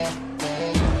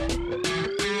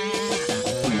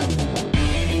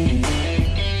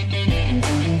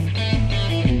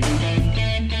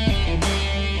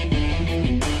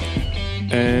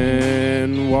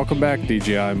welcome back,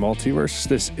 DGI Multiverse.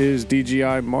 This is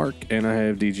DGI Mark, and I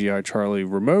have DGI Charlie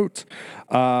remote.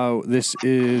 This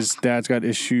is Dad's Got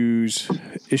Issues,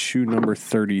 issue number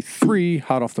 33,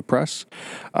 hot off the press.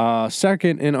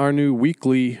 Second in our new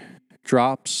weekly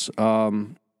drops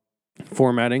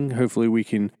formatting. Hopefully we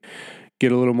can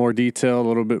get a little more detail, a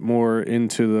little bit more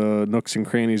into the nooks and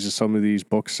crannies of some of these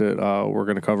books that we're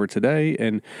going to cover today.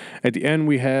 And at the end,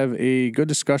 we have a good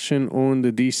discussion on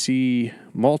the DC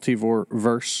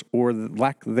multiverse, or the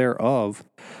lack thereof,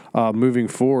 moving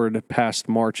forward past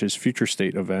March's Future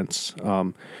State events.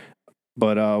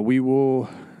 But we will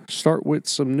start with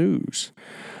some news.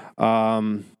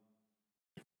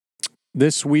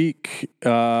 This week,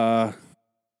 it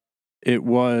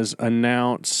was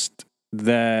announced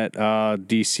that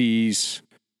DC's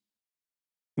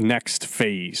next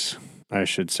phase, I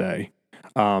should say,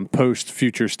 post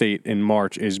Future State in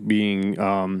March, is being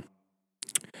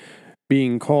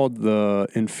called the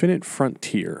Infinite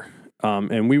Frontier.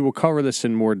 And we will cover this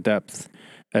in more depth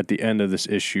at the end of this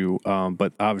issue.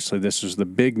 But obviously this is the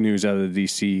big news out of the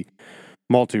DC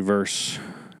multiverse,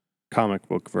 comic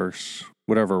book verse,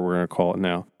 whatever we're going to call it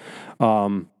now.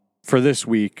 For this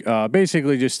week,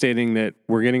 basically just stating that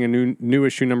we're getting a new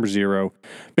issue number 0,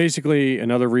 basically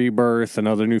another rebirth,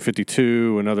 another New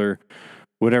 52, another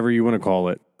whatever you want to call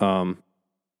it.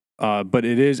 But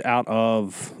it is out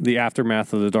of the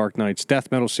aftermath of the Dark Knight's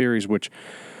Death Metal series, which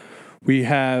we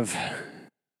have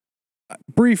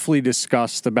briefly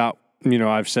discussed about.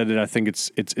 I've said it. I think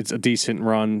it's a decent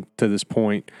run to this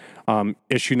point.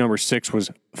 Issue number 6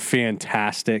 was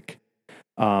fantastic.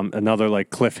 Another like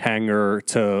cliffhanger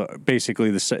to basically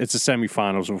it's the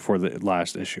semifinals before the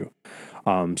last issue.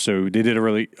 So they did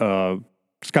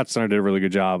Scott Snyder did a really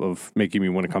good job of making me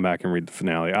want to come back and read the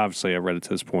finale. Obviously I read it to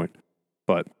this point,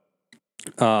 but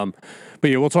yeah,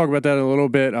 we'll talk about that in a little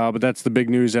bit. But that's the big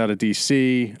news out of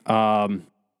DC.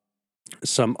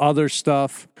 Some other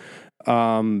stuff.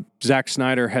 Zack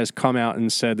Snyder has come out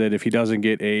and said that if he doesn't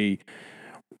get a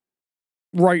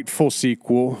rightful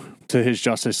sequel to his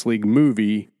Justice League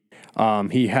movie,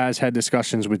 he has had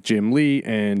discussions with Jim Lee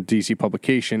and DC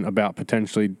Publication about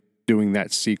potentially doing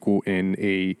that sequel in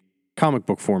a comic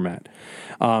book format.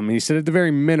 He said at the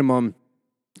very minimum,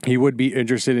 he would be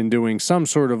interested in doing some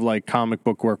sort of like comic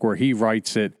book work where he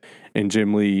writes it and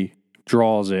Jim Lee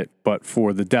draws it, but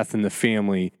for the Death in the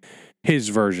Family, his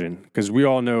version. Because we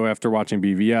all know after watching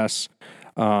BVS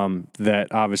that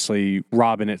obviously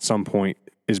Robin at some point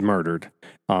is murdered.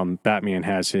 Batman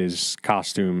has his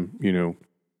costume,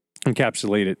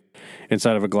 encapsulated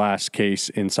inside of a glass case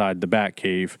inside the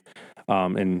Batcave.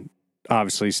 And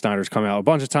obviously Snyder's come out a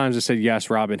bunch of times and said, yes,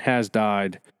 Robin has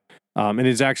died. And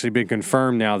it's actually been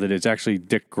confirmed now that it's actually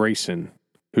Dick Grayson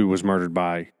who was murdered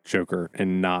by Joker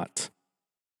and not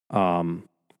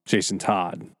Jason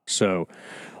Todd. So,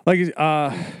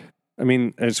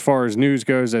 as far as news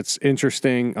goes, that's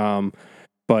interesting.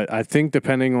 But I think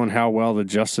depending on how well the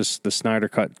Snyder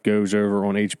Cut goes over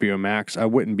on HBO Max, I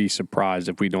wouldn't be surprised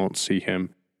if we don't see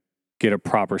him get a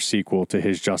proper sequel to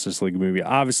his Justice League movie.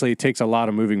 Obviously, it takes a lot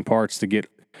of moving parts to get,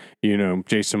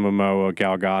 Jason Momoa,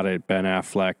 Gal Gadot, Ben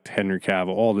Affleck, Henry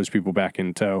Cavill, all those people back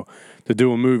in tow to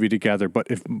do a movie together. But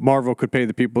if Marvel could pay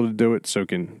the people to do it, so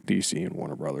can DC and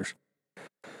Warner Brothers.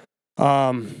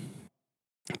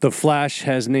 The Flash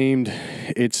has named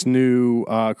its new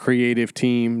creative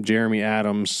team. Jeremy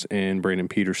Adams and Brandon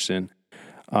Peterson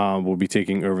will be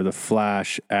taking over The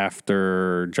Flash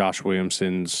after Josh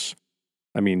Williamson's,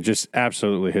 just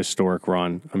absolutely historic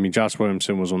run. Josh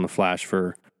Williamson was on The Flash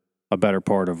for a better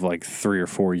part of like 3 or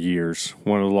 4 years.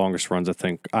 One of the longest runs I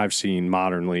think I've seen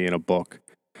modernly in a book.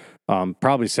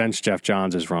 Probably since Jeff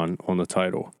Johns' run on the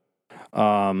title.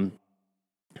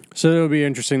 So it'll be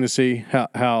interesting to see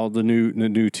how the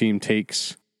new team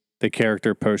takes the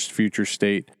character post Future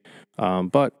State.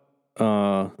 But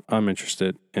I'm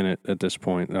interested in it at this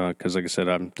point because, like I said,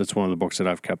 that's one of the books that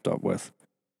I've kept up with.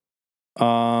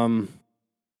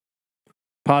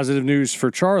 Positive news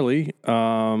for Charlie.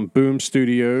 Boom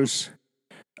Studios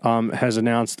has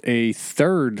announced a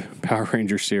third Power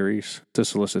Ranger series to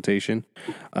solicitation.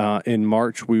 In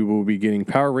March, we will be getting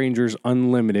Power Rangers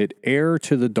Unlimited Heir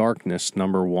to the Darkness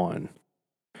 #1.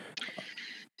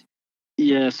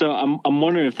 Yeah, so I'm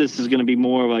wondering if this is going to be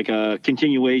more like a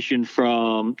continuation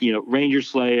from Ranger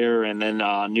Slayer and then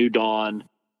New Dawn.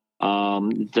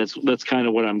 That's kind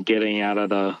of what I'm getting out of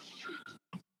the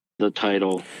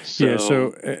title.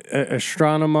 So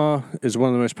Astronema is one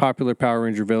of the most popular Power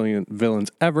Ranger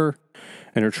villains ever.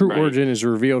 and her true Right. origin is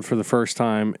revealed for the first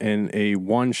time in a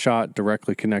one-shot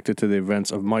directly connected to the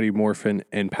events of Mighty Morphin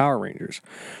and Power Rangers.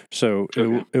 So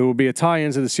it will be a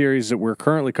tie-in to the series that we're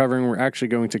currently covering. We're actually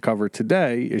going to cover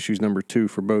today issues number 2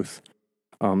 for both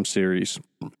series.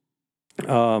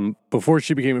 Before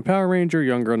she became a Power Ranger, a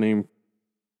young girl named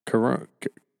Carone,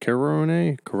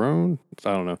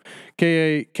 I don't know,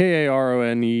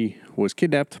 Karone, was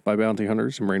kidnapped by bounty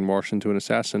hunters and brainwashed into an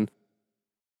assassin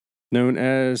known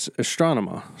as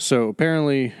Astronema. So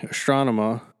apparently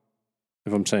Astronema,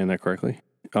 if I'm saying that correctly,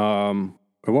 at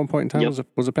one point in time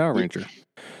was a Power Ranger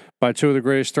by two of the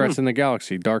greatest threats in the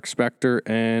galaxy, Dark Spectre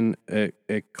and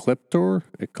Ecliptor,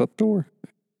 Ecliptor.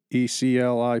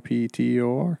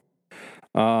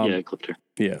 Ecliptor.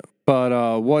 Yeah.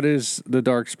 But what is the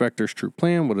Dark Spectre's true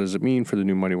plan? What does it mean for the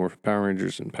new Mighty Morphin Power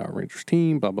Rangers and Power Rangers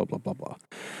team? Blah, blah, blah, blah, blah.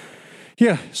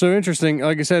 Yeah, so interesting.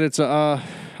 Like I said, it's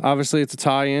obviously it's a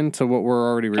tie-in to what we're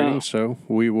already reading, so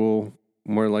we will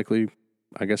more likely,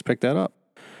 I guess, pick that up.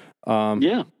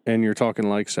 And you're talking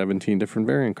like 17 different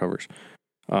variant covers.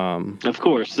 Of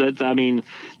course, that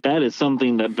is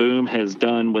something that Boom has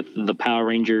done with the Power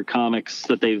Ranger comics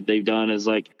that they've done. Is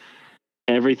like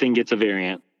everything gets a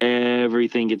variant,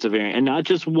 and not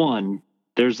just one.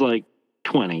 There's like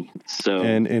 20. So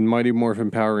and in Mighty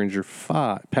Morphin Power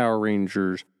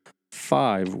Rangers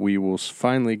 5, we will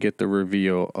finally get the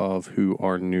reveal of who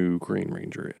our new Green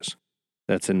Ranger is.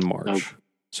 That's in March.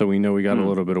 So we know we got a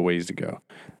little bit of ways to go.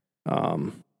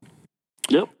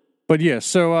 Yep. But yeah,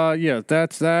 so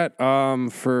that's that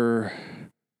for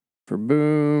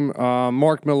Boom.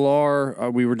 Mark Millar,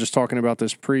 we were just talking about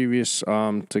this previous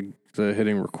to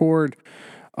hitting record.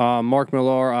 Mark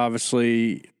Millar,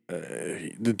 obviously,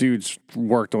 the dude's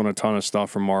worked on a ton of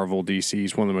stuff from Marvel, DC.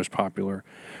 He's one of the most popular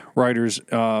writers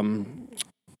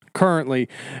currently,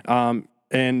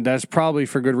 and that's probably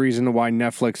for good reason why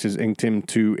Netflix has inked him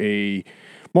to a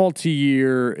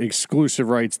multi-year exclusive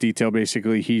rights detail.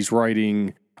 Basically, he's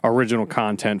writing original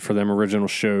content for them, original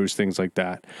shows, things like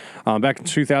that. Back in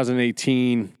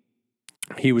 2018,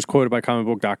 he was quoted by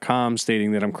comicbook.com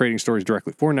stating that I'm creating stories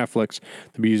directly for Netflix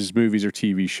to be used as movies or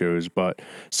TV shows, but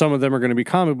some of them are going to be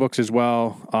comic books as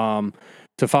well,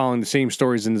 to following the same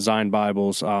stories in design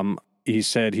Bibles. He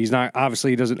said he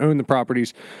doesn't own the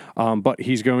properties, but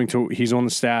he's on the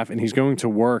staff and he's going to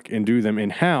work and do them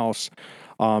in-house,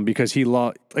 because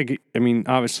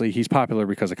obviously he's popular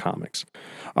because of comics.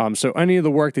 So any of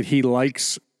the work that he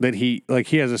likes, that he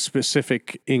has a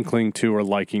specific inkling to or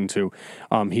liking to,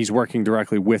 he's working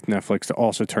directly with Netflix to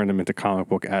also turn them into comic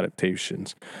book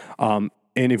adaptations. And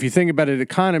if you think about it, it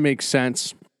kind of makes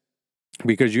sense,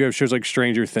 because you have shows like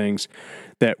Stranger Things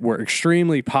that were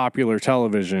extremely popular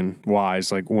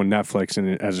television-wise, like on Netflix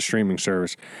and as a streaming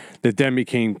service, that then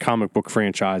became comic book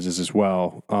franchises as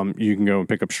well. You can go and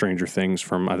pick up Stranger Things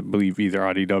from, I believe, either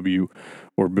IDW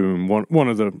or Boom. One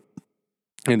of the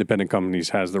independent companies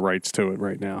has the rights to it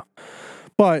right now.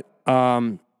 But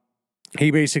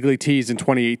he basically teased in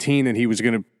 2018 that he was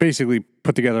going to basically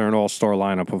put together an all-star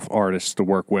lineup of artists to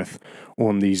work with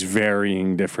on these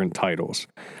varying different titles.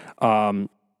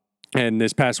 And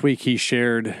this past week, he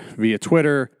shared via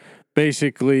Twitter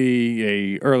basically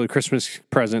a early Christmas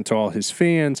present to all his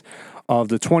fans of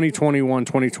the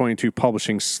 2021-2022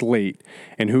 publishing slate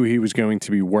and who he was going to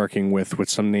be working with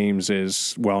some names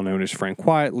as well known as Frank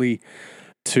Quitely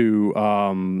to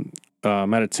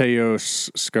Matteo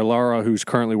Scalera, who's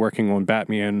currently working on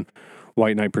Batman,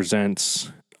 White Knight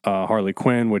Presents, Harley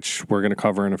Quinn, which we're going to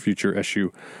cover in a future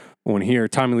issue on here.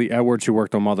 Tommy Lee Edwards, who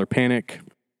worked on Mother Panic.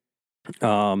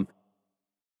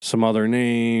 Some other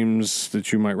names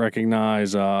that you might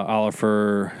recognize,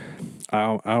 Oliver,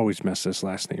 I always mess this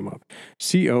last name up,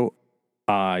 Coipiel,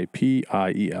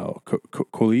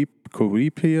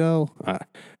 Coipiel,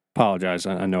 apologize,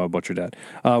 I know I butchered that,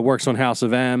 works on House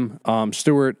of M,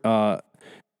 Stuart Immonen,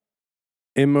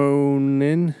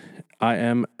 Immonen.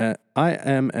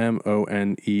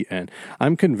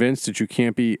 I'm convinced that you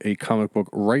can't be a comic book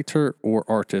writer or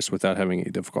artist without having a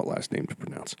difficult last name to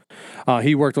pronounce.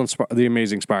 He worked on The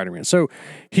Amazing Spider-Man. So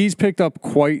he's picked up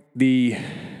quite the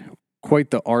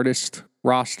artist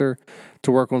roster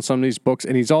to work on some of these books.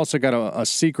 And he's also got a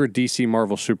secret DC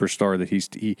Marvel superstar that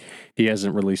he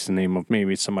hasn't released the name of.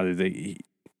 Maybe it's somebody that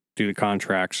due to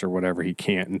contracts or whatever, he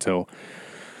can't until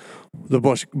the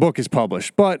book is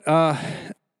published. But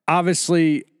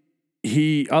obviously,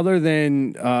 he, other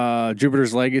than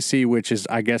Jupiter's Legacy, which is,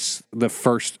 I guess, the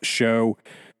first show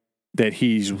that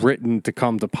he's written to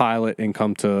come to pilot and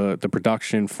come to the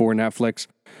production for Netflix,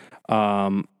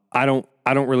 I don't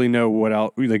really know what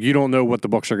else. Like, you don't know what the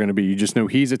books are going to be. You just know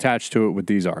he's attached to it with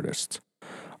these artists.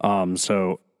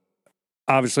 So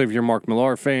obviously, if you're a Mark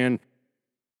Millar fan,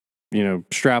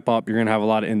 strap up. You're going to have a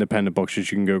lot of independent books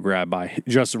that you can go grab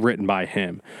just written by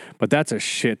him. But that's a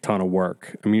shit ton of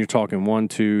work. I mean, you're talking 1,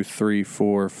 2, 3,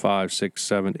 4, 5, 6,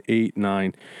 7, 8,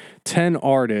 9, 10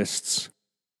 artists.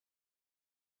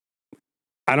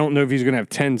 I don't know if he's going to have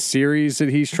 10 series that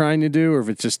he's trying to do or if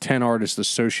it's just 10 artists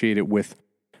associated with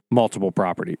multiple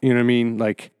property. You know what I mean?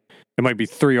 Like, it might be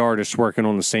 3 artists working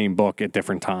on the same book at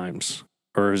different times.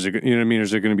 Or is it, you know what I mean?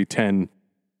 Is there going to be 10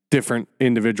 different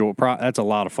individual that's a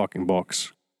lot of fucking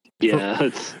books. Yeah.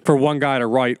 For one guy to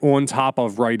write on top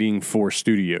of writing for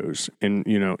studios. And,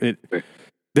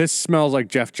 this smells like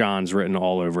Jeff Johns written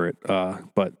all over it.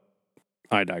 But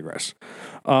I digress.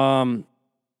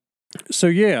 So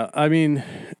yeah, I mean,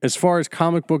 as far as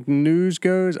comic book news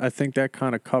goes, I think that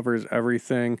kind of covers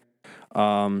everything.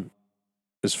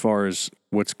 As far as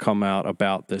what's come out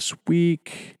about this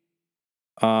week.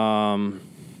 Yeah,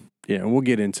 we'll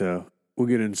get into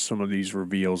some of these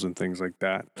reveals and things like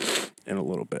that in a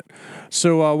little bit.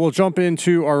 So we'll jump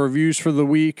into our reviews for the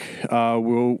week.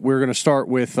 We're going to start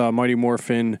with Mighty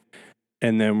Morphin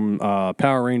and then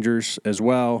Power Rangers as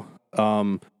well.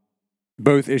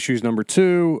 Both issues number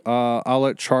 2. I'll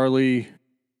let Charlie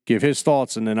give his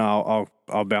thoughts, and then I'll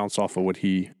bounce off of what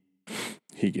he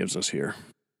gives us here.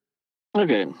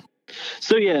 Okay.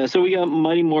 So we got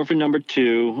Mighty Morphin number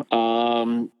 2.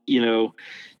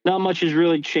 Not much has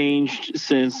really changed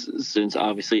since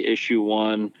obviously issue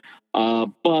 1.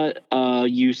 But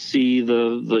you see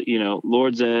the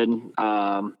Lord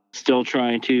Zedd still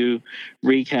trying to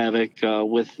wreak havoc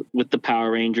with the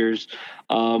Power Rangers.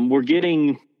 We're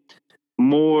getting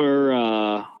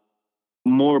more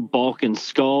Bulk and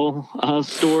Skull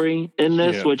story in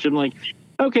this, which I'm like,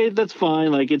 okay, that's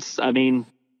fine. Like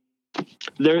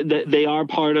they are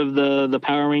part of the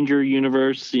Power Ranger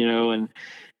universe, and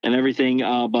everything.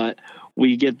 But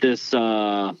we get this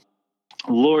Lord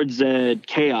Zedd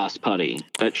Chaos Putty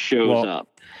that shows up.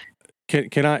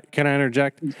 Can I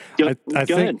interject? Go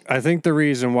ahead. I think the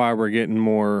reason why we're getting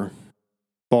more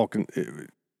Bulk and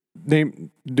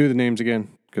do the names again.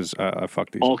 Because I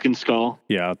fucked these. Bulk and Skull.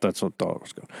 Yeah, that's what I thought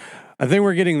was going. I think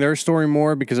we're getting their story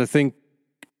more because I think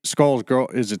Skull's girl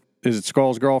is it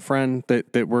Skull's girlfriend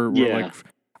that we're like.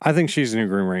 I think she's the new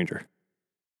Green Ranger.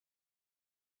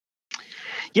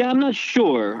 Yeah, I'm not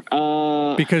sure.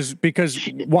 Because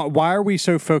why are we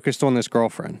so focused on this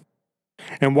girlfriend?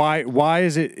 And why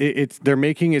is it's they're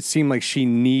making it seem like she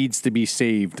needs to be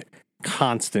saved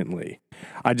constantly.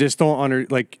 I just don't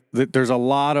there's a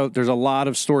lot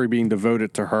of story being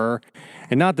devoted to her,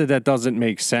 and not that doesn't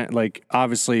make sense. Like,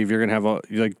 obviously, if you're gonna have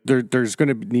there's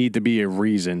gonna need to be a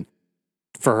reason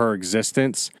for her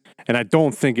existence, and I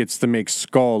don't think it's to make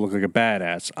Skull look like a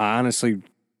badass. I honestly,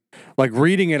 like,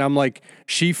 reading it, I'm like,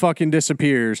 she fucking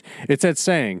disappears. It's that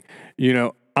saying,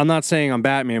 I'm not saying I'm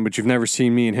Batman, but you've never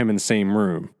seen me and him in the same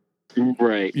room,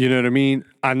 right? You know what I mean?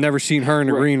 I've never seen her and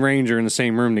the Green Ranger in the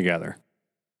same room together.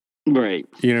 Right.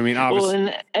 You know what I mean? Obviously.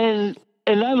 Well,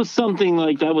 and that was something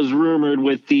like that was rumored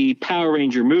with the Power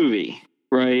Ranger movie,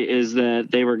 right? Is that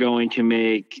they were going to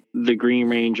make the Green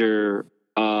Ranger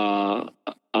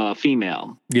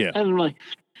female. Yeah. And I'm like,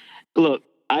 look,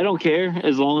 I don't care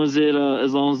as long as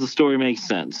the story makes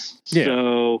sense. Yeah.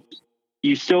 So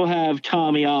you still have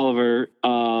Tommy Oliver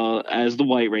as the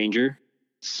White Ranger.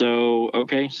 So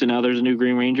okay, so now there's a new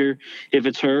Green Ranger. If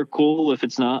it's her, cool. If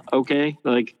it's not, okay.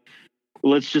 Like,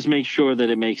 let's just make sure that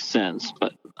it makes sense.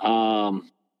 But so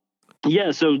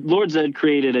Lord Zedd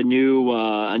created a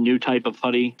new type of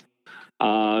putty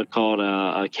called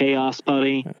a Chaos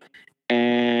Putty,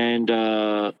 and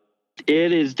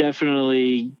it is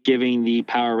definitely giving the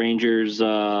Power Rangers.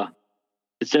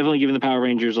 It's definitely giving the Power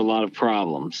Rangers a lot of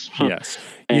problems. Yes.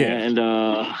 And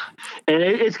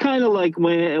it's kind of like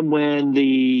when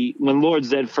Lord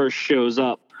Zedd first shows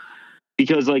up.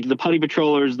 Because, like, the putty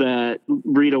patrollers that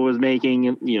Rita was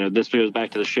making, this goes back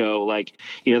to the show, like,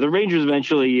 the Rangers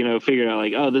eventually, figured out,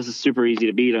 like, oh, this is super easy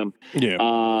to beat them.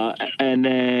 Yeah. And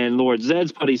then Lord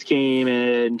Zedd's putties came,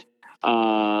 and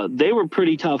they were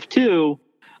pretty tough, too,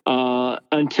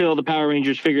 until the Power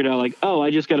Rangers figured out, like, oh, I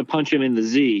just got to punch him in the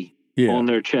Z on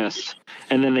their chest,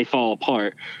 and then they fall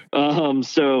apart.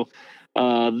 So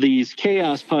these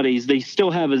Chaos putties, they still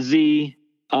have a Z,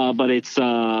 but it's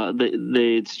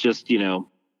just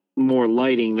more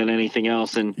lighting than anything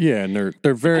else, and and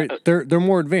they're very they're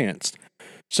more advanced.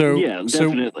 So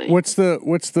definitely. So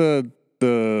what's the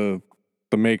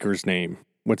maker's name?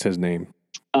 What's his name?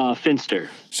 Finster.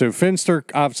 So Finster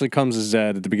obviously comes as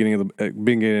Zedd at the beginning of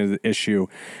the issue,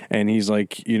 and he's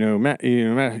like, Matt,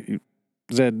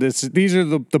 Zed, these are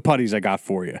the putties I got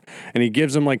for you. And he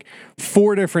gives them like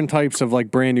 4 different types of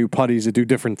like brand new putties that do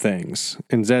different things.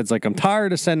 And Zed's like, I'm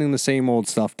tired of sending the same old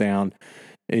stuff down.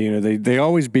 And, you know, they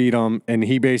always beat him. And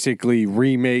he basically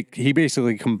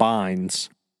combines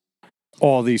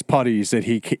all these putties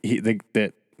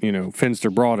that you know, Finster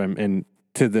brought him and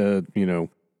to the, you know,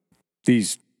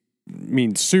 these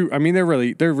they're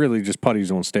really just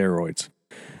putties on steroids.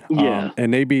 Yeah.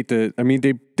 And they beat the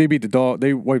dog.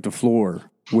 They wiped the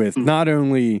floor with not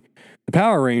only the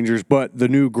Power Rangers, but the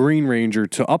new Green Ranger.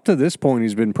 Up to this point,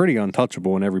 he's been pretty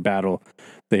untouchable in every battle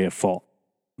they have fought.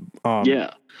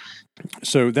 Yeah.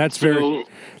 So that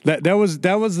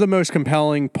was the most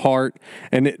compelling part.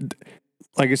 And it,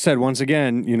 like I said, once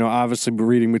again, you know, obviously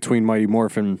reading between Mighty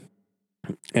Morphin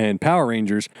and Power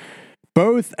Rangers,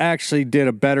 both actually did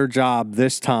a better job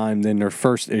this time than their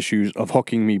first issues of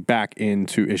hooking me back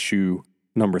into issue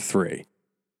number 3,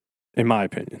 in my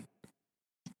opinion.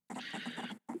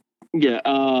 Yeah,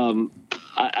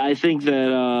 I think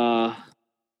that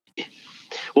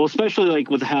well, especially like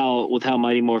with how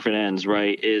Mighty Morphin ends,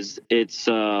 right? It's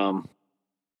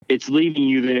leaving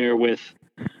you there with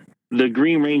the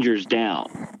Green Ranger's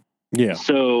down. Yeah.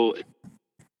 So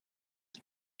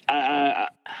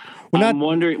I'm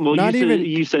wondering. Well,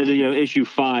 you said you know issue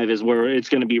 5 is where it's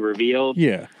going to be revealed.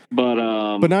 Yeah. But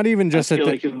not even just that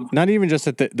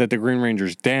the Green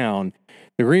Ranger's down.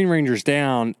 The Green Ranger's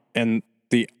down, and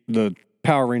the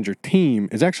Power Ranger team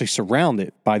is actually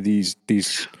surrounded by these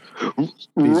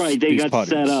right. They got putties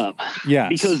set up. Yes.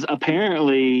 Because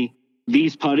apparently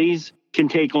these putties can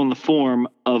take on the form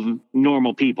of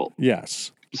normal people.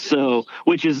 Yes. So,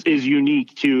 which is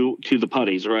unique to the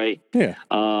putties, right? Yeah.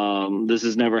 This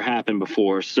has never happened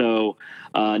before. So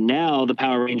now the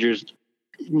Power Rangers,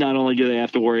 not only do they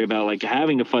have to worry about like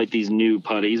having to fight these new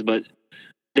putties, but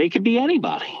they could be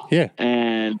anybody. Yeah.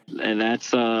 And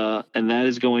that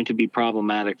is going to be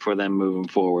problematic for them moving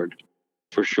forward,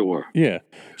 for sure. Yeah.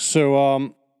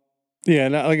 So yeah,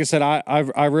 and like I said,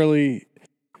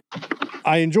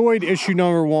 I enjoyed issue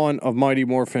number 1 of Mighty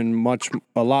Morphin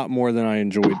a lot more than I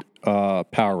enjoyed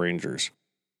Power Rangers.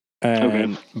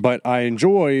 But I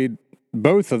enjoyed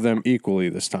both of them equally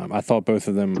this time. I thought both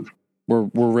of them were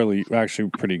really actually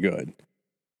pretty good.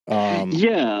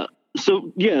 Yeah.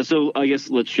 So I guess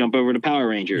let's jump over to Power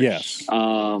Rangers. Yes.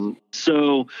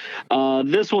 So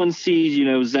this one sees, you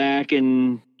know, Zach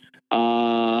and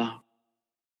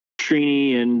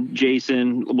Trini and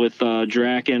Jason with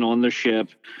Draken on their ship.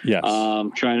 Yes.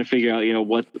 Trying to figure out, you know,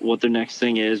 what their next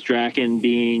thing is. Draken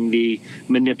being the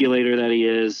manipulator that he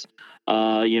is,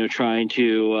 you know, trying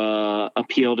to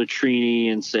appeal to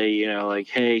Trini and say, you know, like,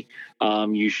 hey,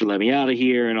 you should let me out of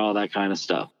here and all that kind of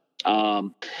stuff.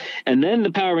 And then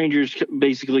the Power Rangers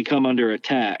basically come under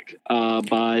attack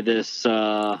by this.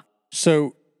 So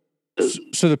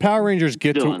the Power Rangers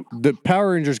get to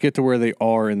where they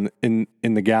are in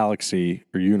the galaxy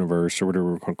or universe or whatever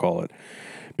we're going to call it,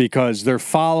 because they're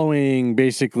following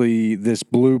basically this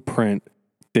blueprint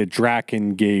that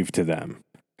Draken gave to them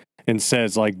and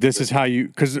says like, this is how you,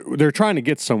 because they're trying to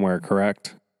get somewhere,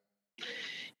 correct?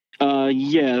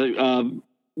 Yeah.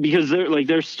 Because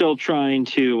they're still trying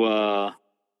to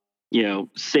you know,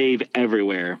 save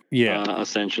everywhere. Yeah.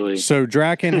 Essentially. So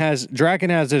Draken has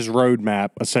his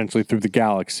roadmap essentially through the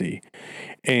galaxy,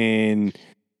 and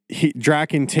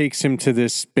Draken takes him to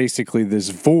this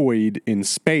void in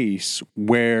space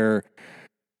where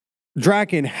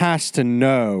Draken has to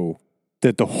know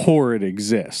that the Horde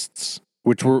exists,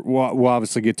 which we'll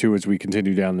obviously get to as we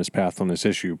continue down this path on this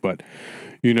issue. But,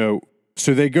 you know,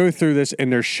 so they go through this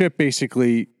and their ship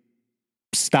basically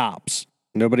stops.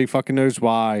 Nobody fucking knows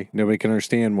why. Nobody can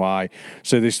understand why.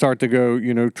 So they start to go,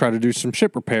 you know, try to do some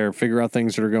ship repair, figure out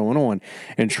things that are going on.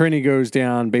 And Trini goes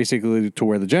down basically to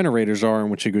where the generators are. And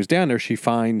when she goes down there, she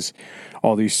finds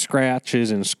all these scratches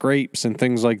and scrapes and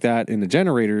things like that in the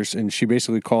generators. And she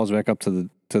basically calls back up to the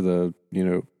you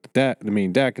know, the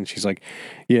main deck. And she's like,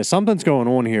 yeah, something's going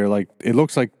on here. Like, it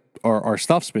looks like our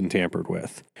stuff's been tampered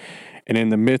with. And in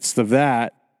the midst of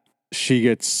that, she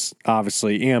gets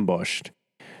obviously ambushed.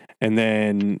 And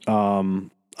then,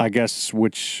 I guess,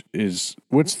 what's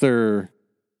the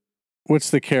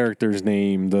character's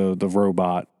name? The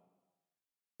robot,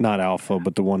 not Alpha,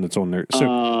 but the one that's on there.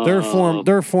 So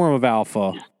their form of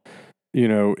Alpha, you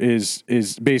know, is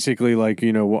basically like,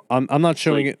 you know, I'm not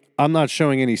showing it. I'm not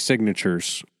showing any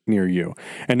signatures near you.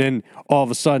 And then all of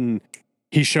a sudden,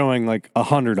 he's showing like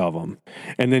 100 of them.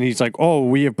 And then he's like, oh,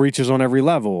 we have breaches on every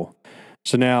level.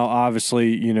 So now,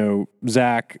 obviously, you know,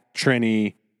 Zach,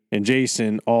 Trini, and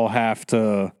Jason all have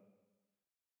to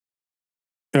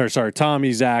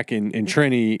Tommy, Zach, and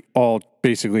Trini all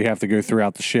basically have to go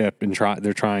throughout the ship and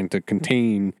they're trying to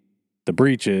contain the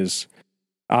breaches.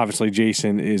 Obviously,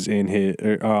 Jason is in his,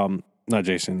 not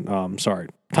Jason, sorry.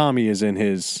 Tommy is in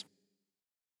his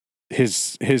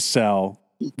cell.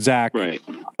 Zach, right.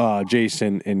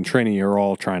 Jason, and Trini are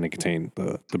all trying to contain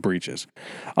the breaches.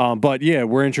 But yeah,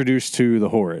 we're introduced to the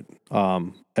Horrid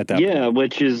at that point. Yeah,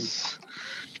 which is,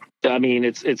 I mean,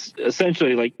 it's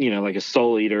essentially like, like a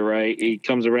soul eater, right? He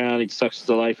comes around, he sucks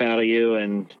the life out of you,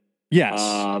 and yes,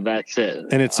 that's it.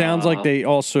 And it sounds like they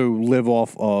also live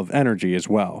off of energy as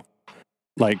well.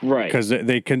 Like, right. Because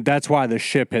they can. That's why the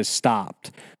ship has stopped,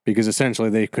 because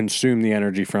essentially they consume the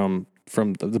energy from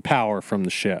the power from the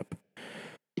ship.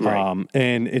 Right.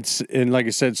 And like I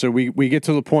said, so we get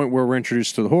to the point where we're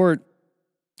introduced to the Horde.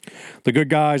 The good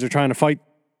guys are trying to fight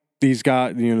these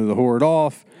guys, the Horde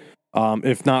off.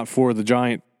 If not for the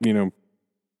giant,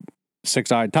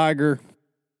 six-eyed tiger,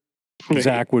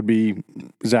 Zach would be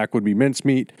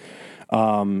mincemeat.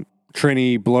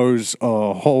 Trini blows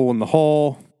a hole in the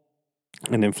hull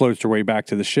and then floats her way back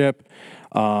to the ship.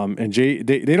 And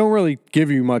they don't really give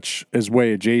you much as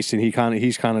way of Jason. He's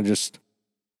kind of just,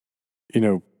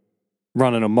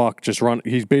 running amok.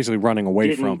 He's basically running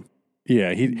away from.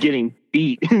 Yeah, he's getting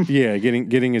beat. Yeah,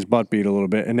 getting his butt beat a little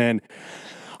bit, and then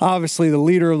obviously the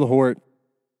leader of the Horde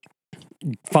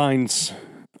finds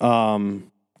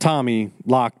Tommy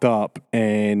locked up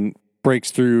and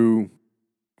breaks through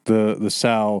the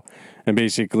cell and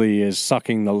basically is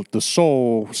sucking the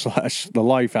soul / the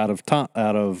life out of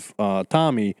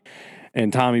Tommy,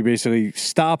 and Tommy basically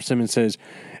stops him and says,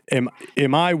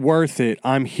 "Am I worth it?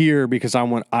 I'm here because I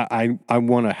want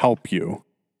to help you."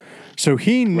 So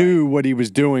he knew what he was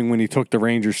doing when he took the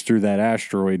Rangers through that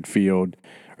asteroid field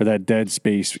or that dead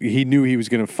space. He knew he was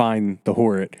going to find the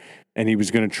Horrid, and he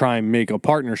was going to try and make a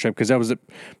partnership, because that was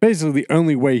basically the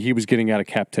only way he was getting out of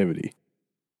captivity.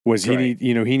 Was he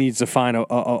needs to find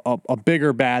a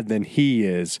bigger bad than he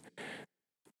is.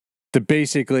 To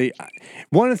basically,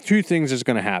 one of two things is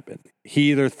going to happen.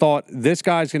 He either thought, this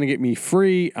guy's going to get me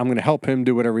free, I'm going to help him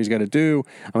do whatever he's got to do,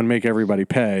 I'm going to make everybody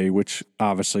pay, which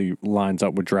obviously lines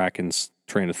up with Draken's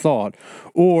train of thought,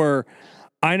 or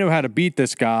I know how to beat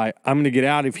this guy, I'm going to get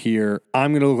out of here,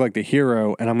 I'm going to look like the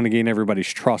hero, and I'm going to gain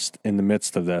everybody's trust in the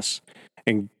midst of this.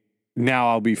 And now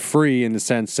I'll be free in the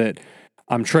sense that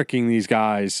I'm tricking these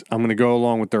guys, I'm going to go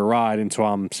along with their ride until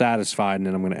I'm satisfied, and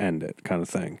then I'm going to end it, kind of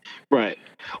thing. Right.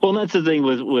 Well, that's the thing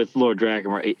with Lord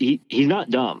Draken, right? He's not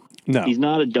dumb. No. He's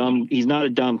not a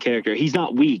dumb character. He's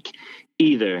not weak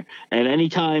either. And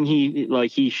anytime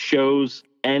he shows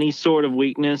any sort of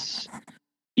weakness,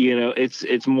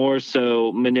 it's more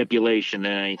so manipulation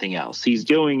than anything else. He's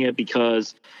doing it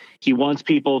because he wants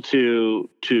people to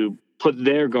put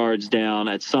their guards down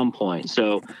at some point.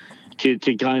 So to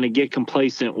kind of get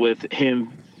complacent with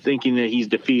him thinking that he's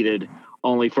defeated,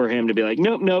 only for him to be like,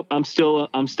 nope, I'm still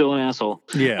an asshole.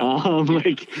 Yeah.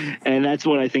 And that's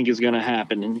what I think is going to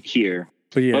happen in here.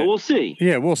 But we'll see.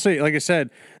 Yeah, we'll see. Like I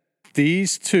said,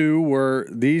 these two were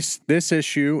this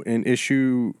issue and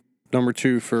issue number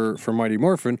 2 for Mighty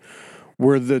Morphin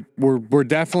were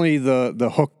definitely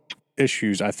the hook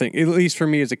issues, I think, at least for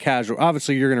me as a casual.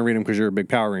 Obviously, you're going to read them because you're a big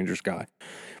Power Rangers guy.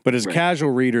 But as a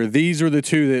casual reader, these are the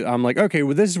two that I'm like, okay,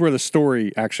 well, this is where the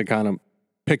story actually kind of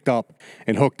picked up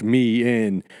and hooked me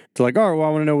in to like, all right, well,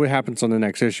 I want to know what happens on the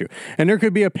next issue. And there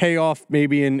could be a payoff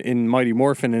maybe in Mighty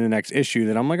Morphin in the next issue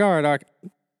that I'm like, all right,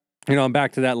 I'm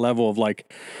back to that level of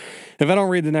like, if I don't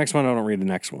read the next one, I don't read the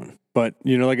next one. But,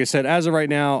 like I said, as of right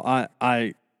now,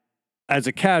 I as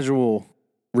a casual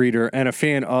reader and a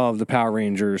fan of the Power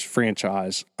Rangers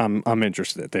franchise, I'm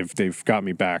interested. They've got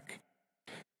me back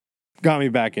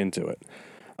into it.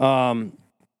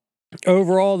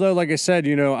 Overall, though, like I said,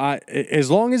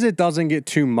 as long as it doesn't get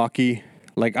too mucky,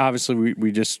 like obviously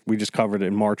we just covered it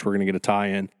in March, we're gonna get a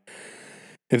tie-in.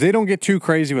 If they don't get too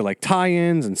crazy with like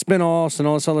tie-ins and spin-offs and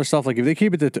all this other stuff, like if they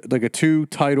keep it to like a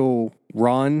 2-title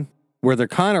run where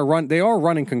they are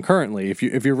running concurrently. If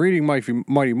you're reading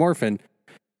Mighty Morphin,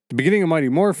 the beginning of Mighty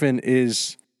Morphin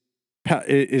is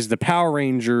the Power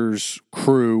Rangers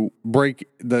crew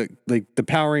the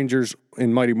Power Rangers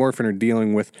in Mighty Morphin are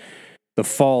dealing with the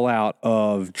fallout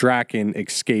of Draken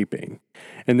escaping.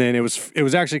 And then it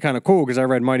was actually kind of cool because I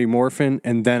read Mighty Morphin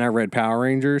and then I read Power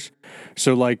Rangers.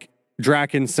 So like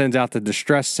Draken sends out the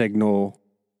distress signal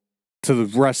to the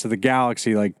rest of the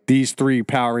galaxy, like, these 3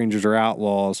 Power Rangers are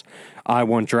outlaws. I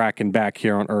want Draken back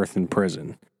here on Earth in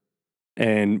prison.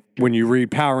 And when you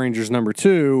read Power Rangers number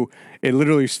 2, it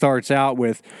literally starts out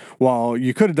with, well,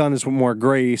 you could have done this with more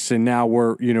grace, and now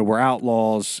we're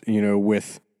outlaws,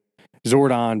 with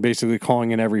Zordon basically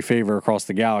calling in every favor across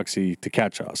the galaxy to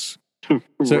catch us.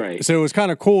 Right. So it was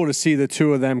kind of cool to see the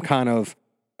two of them kind of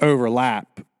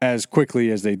overlap as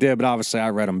quickly as they did, but obviously I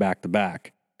read them back to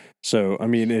back. So, I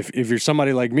mean, if you're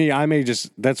somebody like me, I may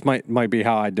just, might be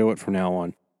how I do it from now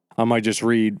on. I might just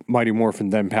read Mighty Morphin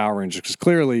then Power Rangers, because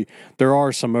clearly there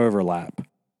are some overlap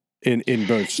in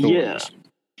both stories.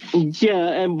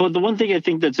 Yeah, but the one thing I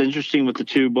think that's interesting with the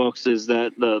two books is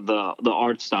that the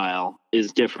art style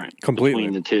is different Completely.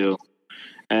 between the two.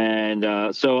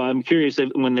 And so I'm curious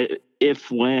when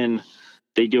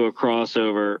they do a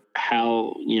crossover,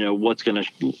 how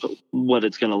what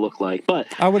it's gonna look like. But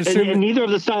I would assume and neither of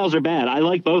the styles are bad. I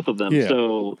like both of them. Yeah.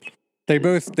 So they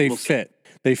fit.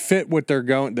 They fit what they're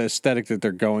going, the aesthetic that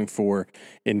they're going for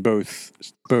in both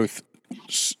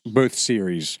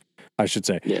series, I should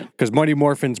say. Yeah. Because Mighty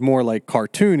Morphin's more like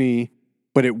cartoony,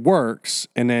 but it works.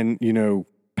 And then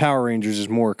Power Rangers is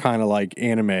more kind of like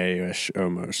anime-ish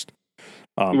almost.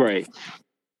 Right.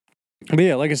 But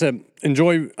yeah, like I said,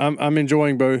 I'm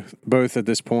enjoying both at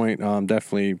this point.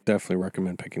 Definitely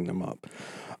recommend picking them up.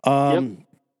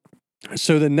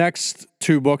 So the next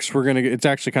two books we're gonna get, it's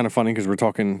actually kind of funny because we're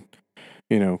talking,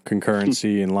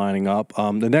 concurrency and lining up.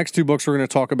 The next two books we're gonna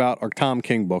talk about are Tom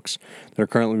King books. They're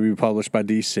currently being published by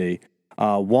DC.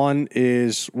 One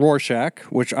is Rorschach,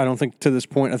 which I don't think to this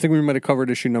point, I think we might have covered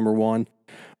issue number 1,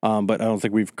 but I don't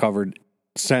think we've covered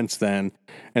since then.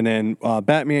 And then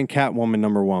Batman Catwoman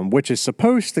number 1, which is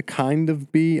supposed to kind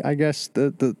of be, I guess,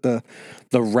 the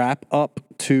wrap up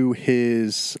to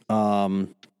his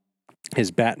Batman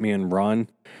run.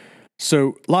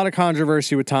 So a lot of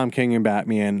controversy with Tom King and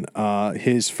Batman.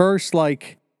 His first I'm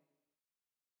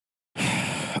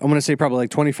going to say probably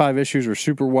 25 issues were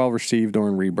super well received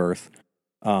during Rebirth.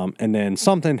 And then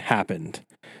something happened.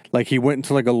 He went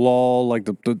into a lull,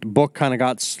 the book kind of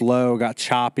got slow, got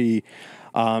choppy.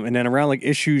 And then around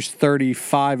issues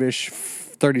 35-ish,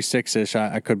 36-ish,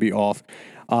 I could be off,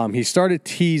 he started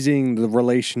teasing the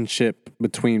relationship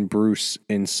between Bruce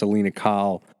and Selina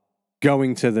Kyle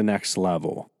going to the next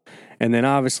level. And then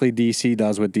obviously DC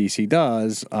does what DC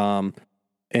does,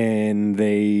 and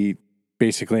they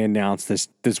basically announced this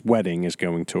wedding is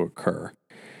going to occur.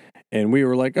 And we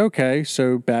were like, okay,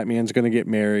 so Batman's going to get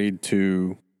married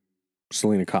to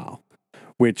Selina Kyle,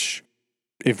 which,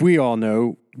 if we all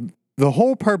know, the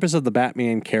whole purpose of the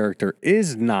Batman character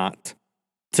is not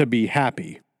to be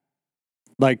happy.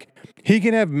 He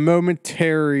can have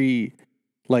momentary,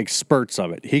 spurts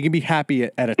of it. He can be happy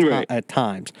at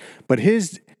times. But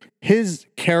his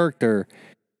character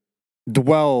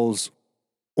dwells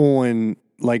on,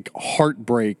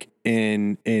 heartbreak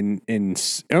and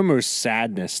almost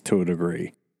sadness to a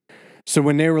degree. So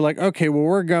when they were like, okay, well,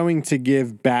 we're going to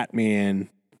give Batman...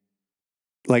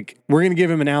 we're going to give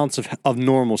him an ounce of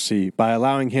normalcy by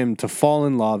allowing him to fall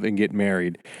in love and get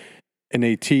married. And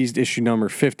they teased issue number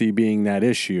 50 being that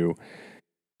issue.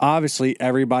 Obviously,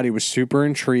 everybody was super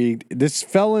intrigued. This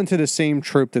fell into the same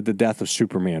trope that the death of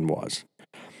Superman was.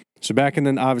 So back in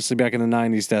the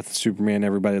 90s, death of Superman,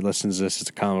 everybody listens to this as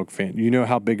a comic book fan. You know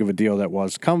how big of a deal that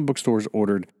was. Comic book stores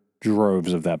ordered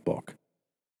droves of that book.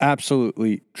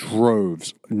 Absolutely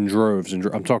droves and droves.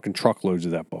 I'm talking truckloads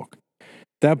of that book.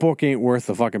 That book ain't worth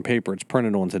the fucking paper it's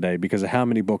printed on today because of how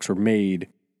many books were made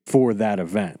for that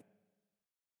event.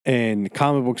 And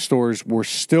comic book stores were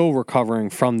still recovering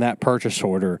from that purchase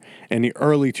order in the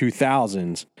early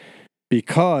 2000s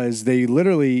because they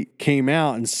literally came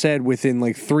out and said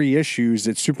within 3 issues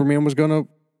that Superman was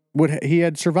he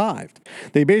had survived.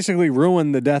 They basically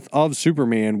ruined the death of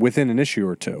Superman within an issue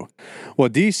or 2. Well,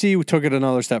 DC took it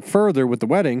another step further with the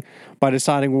wedding by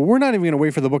deciding, well, we're not even going to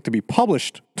wait for the book to be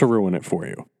published to ruin it for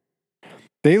you.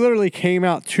 They literally came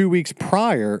out 2 weeks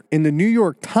prior in the New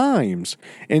York Times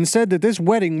and said that this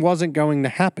wedding wasn't going to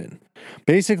happen.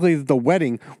 Basically, the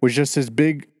wedding was just as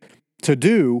big to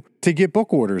do to get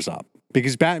book orders up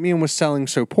because Batman was selling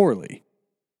so poorly.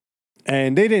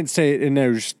 And they didn't say it in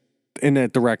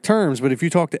that direct terms, but if you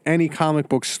talk to any comic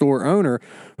book store owner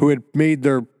who had made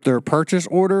their purchase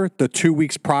order the 2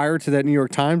 weeks prior to that New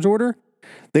York Times order,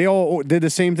 they all did the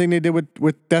same thing they did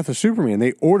with Death of Superman.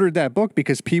 They ordered that book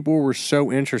because people were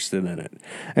so interested in it.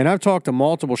 And I've talked to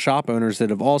multiple shop owners that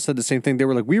have all said the same thing. They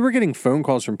were like, we were getting phone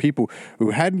calls from people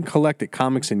who hadn't collected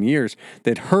comics in years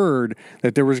that heard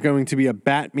that there was going to be a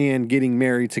Batman getting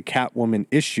married to Catwoman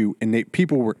issue, and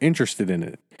people were interested in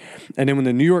it. And then when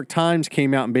the New York Times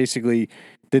came out and basically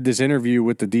did this interview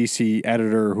with the DC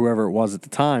editor or whoever it was at the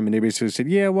time, and they basically said,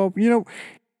 yeah, well,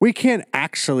 we can't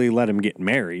actually let him get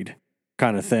married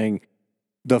kind of thing,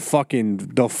 the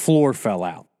floor fell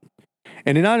out.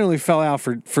 And it not only fell out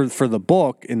for the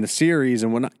book in the series,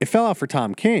 and when it fell out for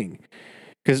Tom King,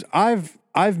 because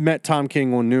I've met Tom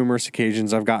King on numerous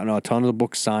occasions. I've gotten a ton of the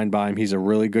books signed by him. He's a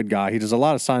really good guy. He does a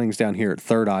lot of signings down here at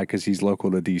Third Eye because he's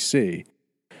local to DC.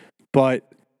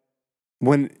 But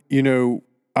when,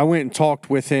 I went and talked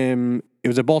with him, it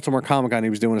was at Baltimore Comic Con. He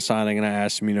was doing a signing, and I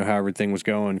asked him, how everything was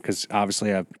going, because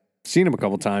obviously I've seen him a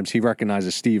couple times. He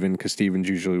recognizes Steven because Steven's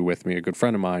usually with me, a good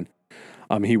friend of mine.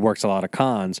 He works a lot of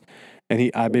cons,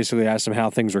 and I basically asked him how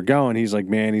things were going. He's like,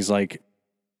 man, he's like,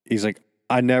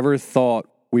 I never thought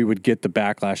we would get the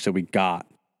backlash that we got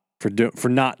for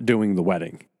not doing the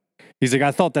wedding. He's like,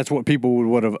 I thought that's what people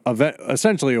would have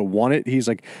essentially wanted. He's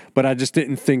like, but I just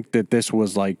didn't think that this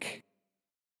was like,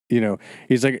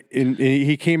 he's like,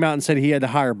 he came out and said he had to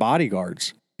hire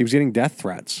bodyguards. He was getting death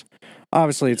threats.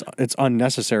 Obviously, it's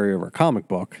unnecessary over a comic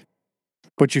book,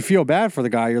 but you feel bad for the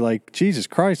guy. You're like, Jesus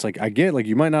Christ, like I get, like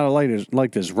you might not have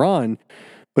liked his run,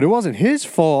 but it wasn't his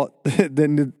fault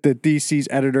that DC's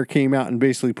editor came out and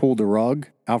basically pulled the rug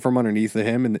out from underneath of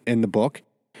him in the book.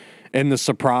 And the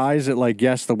surprise that, like,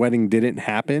 yes, the wedding didn't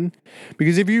happen.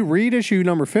 Because if you read issue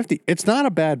number 50, it's not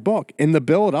a bad book. And the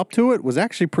build up to it was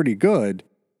actually pretty good.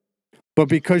 But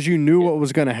because you knew what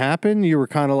was going to happen, you were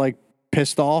kind of like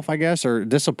pissed off, I guess, or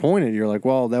disappointed. You're like,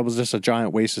 well, that was just a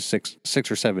giant waste of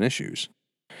six or seven issues.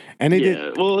 And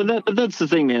did. Well, that's the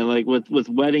thing, man. Like with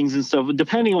weddings and stuff,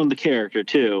 depending on the character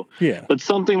too. Yeah. But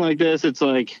something like this, it's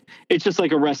just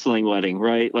like a wrestling wedding,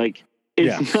 right? Like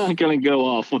it's not going to go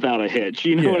off without a hitch.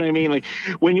 You know what I mean? Like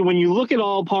when you look at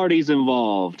all parties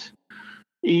involved,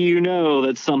 you know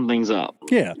that something's up.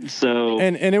 Yeah. So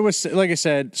and it was, like I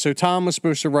said, so Tom was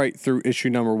supposed to write through issue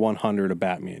number 100 of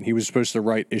Batman. He was supposed to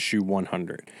write issue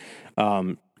 100.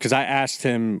 Because I asked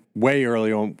him way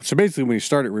early on. So basically, when he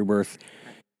started Rebirth,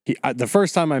 the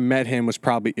first time I met him was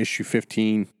probably issue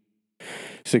 15,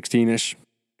 16-ish.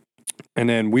 And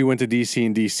then we went to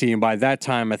DC, and by that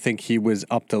time, I think he was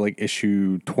up to like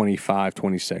issue 25,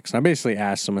 26. And I basically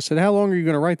asked him, I said, how long are you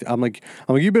going to write? I'm like,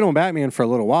 you've been on Batman for a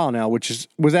little while now, which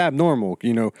was abnormal.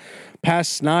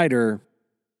 Past Snyder,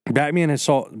 Batman,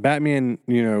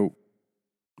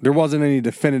 there wasn't any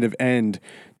definitive end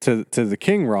to the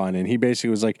King run, and he basically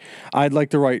was like, I'd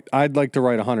like to write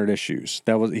 100 issues.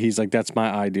 He's like, that's my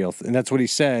ideal, and that's what he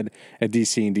said at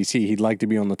DC. He'd like to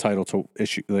be on the title to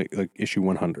issue like issue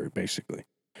 100, basically.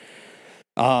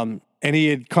 And he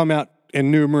had come out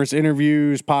in numerous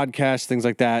interviews, podcasts, things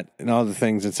like that, and other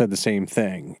things, and said the same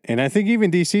thing. And I think even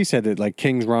DC said that like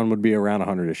King's run would be around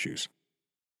 100 issues.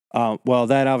 Well,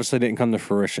 that obviously didn't come to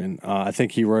fruition. I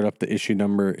think he wrote up the issue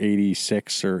number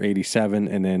 86 or 87,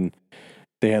 and then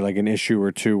they had like an issue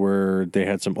or two where they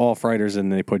had some off-writers,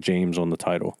 and they put James on the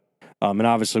title. And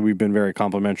obviously we've been very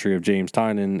complimentary of James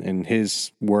Tynion and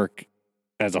his work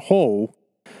as a whole.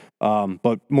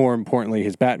 But more importantly,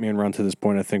 his Batman run to this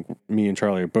point, I think me and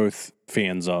Charlie are both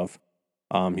fans of.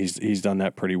 He's done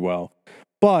that pretty well.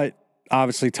 But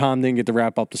obviously Tom didn't get to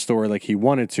wrap up the story like he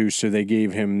wanted to, so they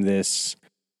gave him this.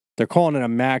 They're calling it a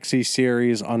maxi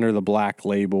series under the Black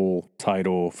Label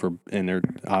title and they're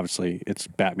obviously it's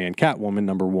Batman Catwoman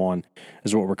 #1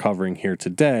 is what we're covering here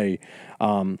today.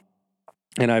 And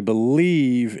I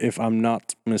believe, if I'm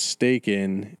not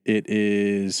mistaken, it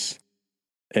is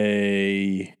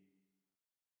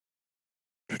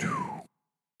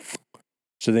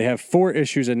so they have 4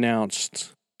 issues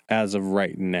announced as of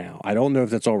right now. I don't know if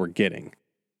that's all we're getting,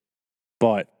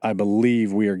 but I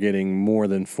believe we are getting more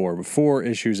than 4. But 4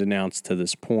 issues announced to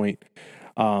this point.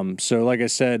 So like I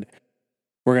said,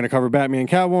 we're going to cover Batman,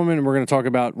 Catwoman, and we're going to talk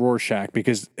about Rorschach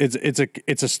because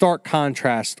it's a stark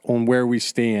contrast on where we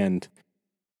stand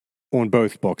on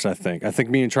both books, I think. I think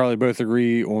me and Charlie both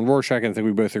agree on Rorschach, and I think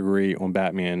we both agree on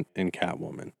Batman and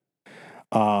Catwoman.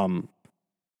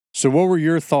 So what were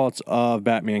your thoughts of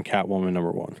Batman, Catwoman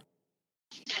 #1?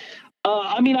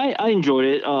 I mean, I enjoyed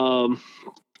it.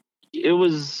 It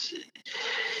was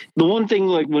the one thing,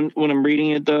 like when I'm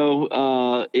reading it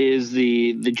though, is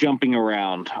the jumping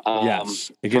around.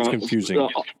 Yes, it gets confusing.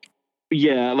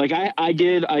 Yeah, like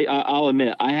I'll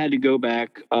admit I had to go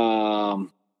back a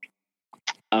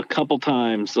couple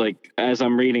times, like as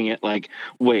I'm reading it, like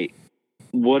wait,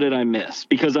 what did I miss?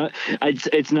 Because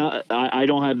it's not I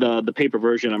don't have the paper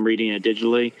version. I'm reading it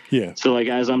digitally. Yeah. So like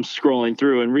as I'm scrolling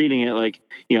through and reading it, like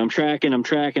I'm tracking, and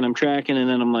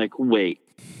then I'm like, wait,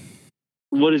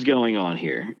 what is going on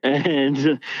here?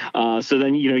 And so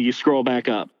then you scroll back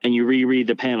up and you reread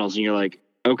the panels, and you're like,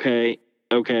 okay,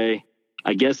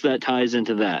 I guess that ties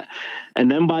into that. And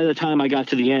then by the time I got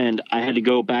to the end, I had to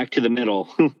go back to the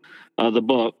middle of the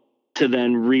book to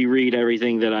then reread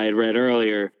everything that I had read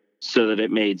earlier so that it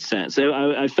made sense.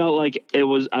 I felt like I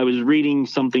was reading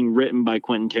something written by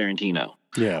Quentin Tarantino.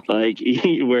 Yeah. Like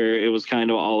where it was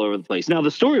kind of all over the place. Now the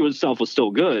story itself was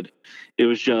still good. It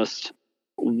was just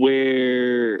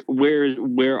where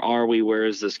are we? Where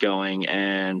is this going?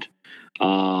 And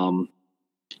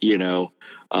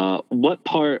what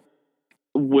part,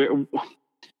 where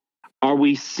are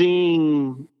we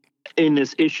seeing in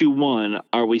this issue 1?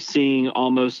 Are we seeing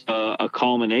almost a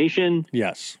culmination?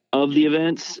 Yes. Of the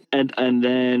events, and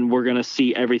then we're gonna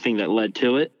see everything that led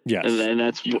to it. Yes. And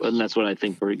that's what I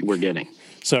think we're getting.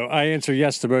 So I answer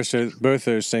yes to both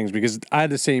those things because I had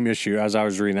the same issue as I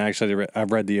was reading. Actually,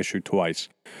 I've read the issue twice,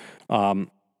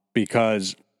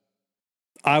 because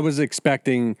I was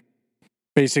expecting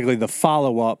basically the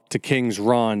follow-up to King's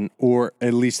Run, or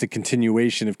at least a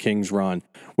continuation of King's Run,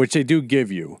 which they do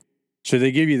give you. So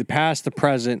they give you the past, the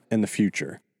present, and the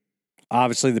future.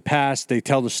 Obviously, the past, they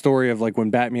tell the story of like when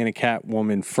Batman and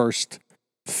Catwoman first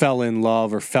fell in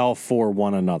love or fell for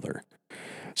one another.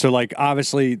 So, like,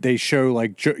 obviously, they show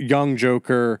like young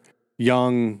Joker,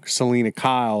 young Selina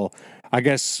Kyle. I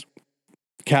guess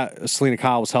Selina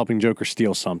Kyle was helping Joker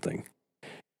steal something.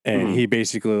 And he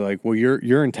basically like, well,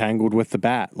 you're entangled with the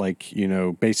Bat. Like,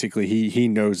 basically he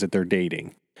knows that they're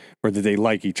dating or that they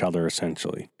like each other,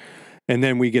 essentially. And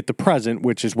then we get the present,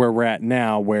 which is where we're at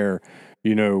now, where,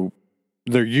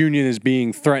 their union is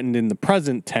being threatened in the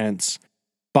present tense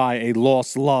by a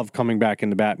lost love coming back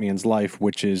into Batman's life,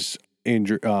 which is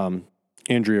Andrea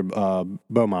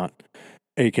Beaumont,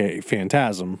 aka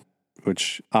Phantasm,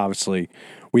 which obviously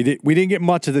we didn't get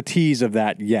much of the tease of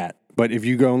that yet. But if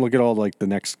you go and look at all like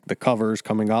the covers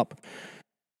coming up,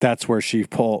 that's where she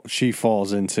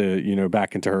falls into,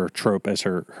 back into her trope as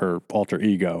her alter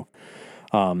ego.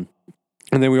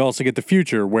 And then we also get the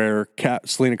future where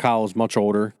Selina Kyle is much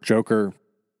older. Joker,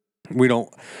 you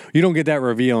don't get that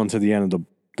reveal until the end of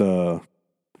the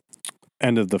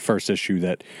end of the first issue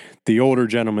that the older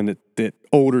gentleman that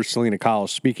older Selina Kyle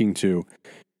is speaking to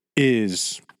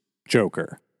is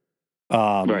Joker.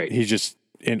 Right. He's just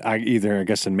I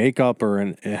guess in makeup or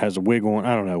it has a wig on.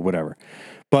 I don't know, whatever.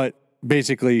 But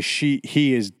basically,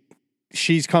 she's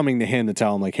coming to him to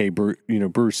tell him like, hey,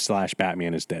 Bruce /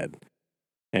 Batman is dead.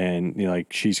 And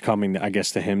like she's coming, I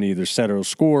guess, to him to either settle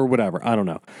score, whatever. I don't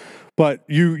know, but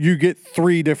you get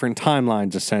 3 different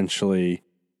timelines essentially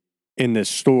in this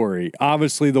story.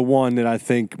 Obviously, the one that I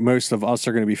think most of us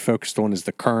are going to be focused on is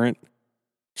the current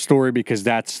story because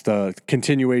that's the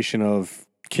continuation of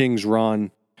King's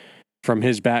Run from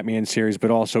his Batman series,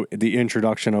 but also the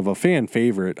introduction of a fan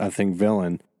favorite, I think,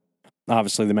 villain.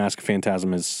 Obviously, the Mask of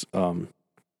Phantasm is one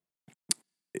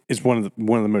of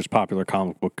the most popular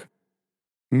comic book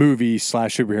movies /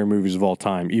 superhero movies of all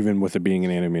time, even with it being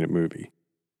an animated movie.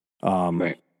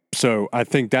 Right. So I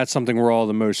think that's something we're all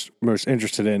the most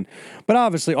interested in. But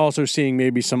obviously also seeing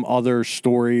maybe some other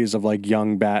stories of like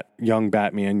young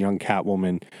Batman, young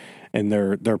Catwoman, and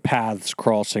their paths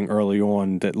crossing early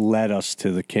on that led us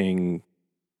to the King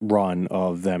Run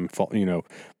of them,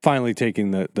 finally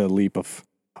taking the leap of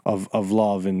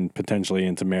love and potentially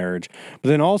into marriage. But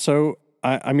then also,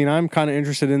 I mean, I'm kind of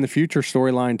interested in the future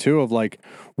storyline too of like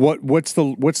what's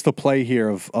the play here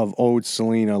of old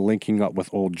Selina linking up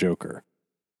with old Joker?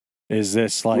 Is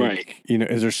this like, right.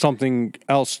 Is there something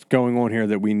else going on here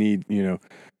that we need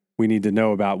to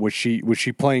know about? Was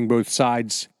she playing both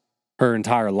sides her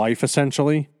entire life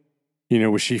essentially?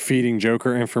 Was she feeding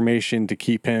Joker information to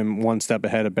keep him one step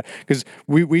ahead of? Because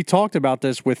we talked about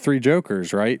this with 3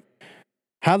 Jokers, right?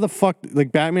 How the fuck,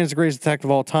 like, Batman's the greatest detective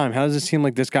of all time. How does it seem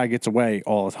like this guy gets away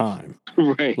all the time?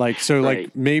 Right. Like, so, right.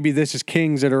 like, maybe this is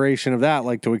King's iteration of that,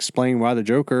 like, to explain why the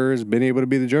Joker has been able to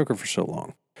be the Joker for so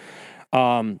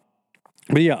long.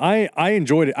 But yeah, I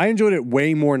enjoyed it. I enjoyed it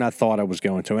way more than I thought I was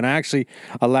going to. And I actually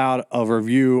allowed a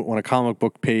review on a comic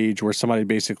book page where somebody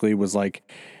basically was like,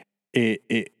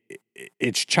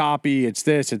 it's choppy, it's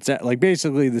this, it's that, like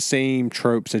basically the same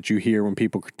tropes that you hear when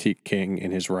people critique King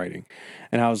in his writing.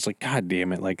 And I was like, God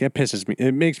damn it, like that pisses me.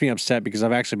 It makes me upset because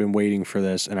I've actually been waiting for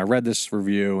this, and I read this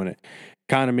review, and it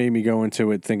kind of made me go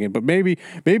into it thinking, but maybe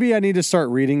I need to start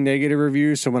reading negative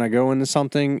reviews, so when I go into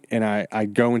something and I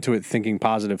go into it thinking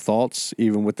positive thoughts,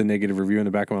 even with the negative review in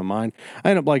the back of my mind,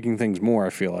 I end up liking things more, I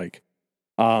feel like.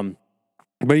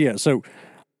 But yeah, so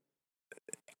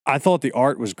I thought the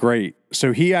art was great.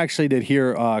 So he actually did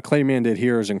Clayman did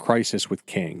Heroes in Crisis with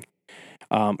King.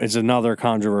 It's another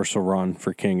controversial run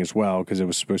for King as well, because it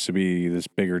was supposed to be this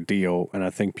bigger deal. And I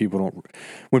think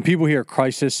when people hear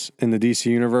Crisis in the DC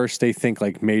universe, they think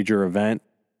like major event,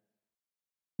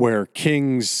 where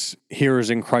King's Heroes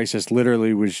in Crisis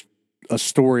literally was a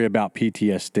story about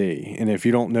PTSD. And if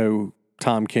you don't know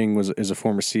Tom King is a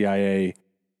former CIA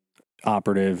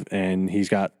operative, and he's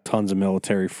got tons of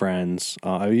military friends.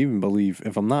 I even believe,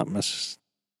 if I'm not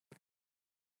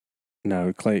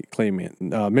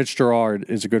Clayman. Mitch Gerard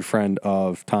is a good friend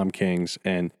of Tom King's,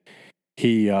 and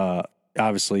he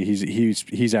obviously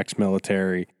he's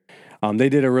ex-military. They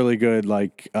did a really good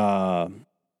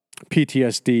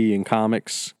PTSD in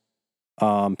comics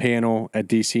panel at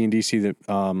DC that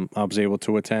I was able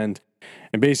to attend,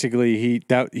 and basically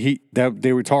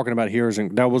they were talking about heroes,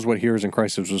 and that was what Heroes in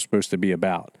Crisis was supposed to be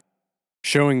about,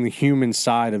 showing the human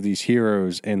side of these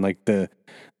heroes and like the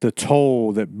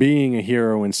toll that being a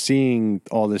hero and seeing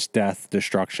all this death,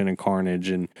 destruction, and carnage,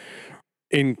 and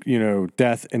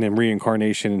death and then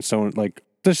reincarnation and so on, like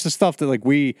just the stuff that like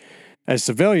we as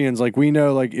civilians, like we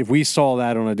know, like if we saw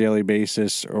that on a daily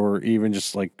basis or even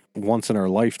just like once in our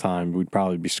lifetime, we'd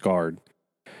probably be scarred.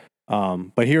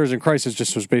 But Heroes in Crisis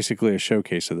just was basically a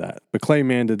showcase of that. But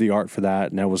Clayman did the art for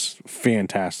that, and that was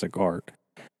fantastic art.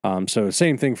 So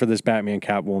same thing for this Batman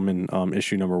Catwoman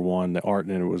issue number 1. The art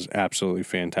in it was absolutely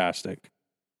fantastic.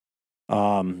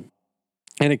 And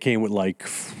it came with like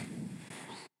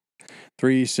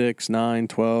 3, 6, 9,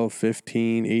 12,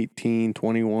 15, 18,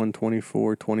 21,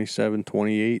 24, 27,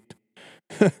 28.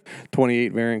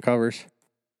 28 variant covers.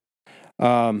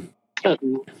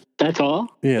 That's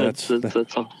all? Yeah, that's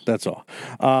all. That's all.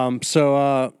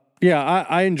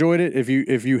 I enjoyed it.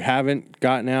 If you haven't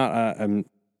gotten out,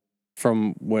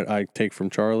 from what I take from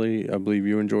Charlie, I believe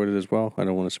you enjoyed it as well. I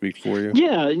don't want to speak for you.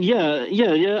 Yeah.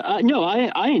 No,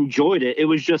 I enjoyed it. It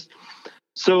was just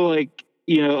so like,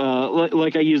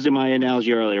 like I used in my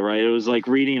analogy earlier, right? It was like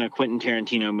reading a Quentin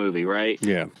Tarantino movie, right?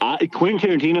 Yeah. Quentin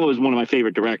Tarantino is one of my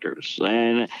favorite directors,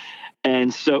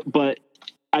 and so, but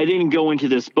I didn't go into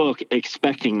this book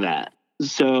expecting that.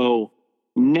 So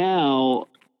now,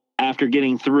 after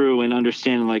getting through and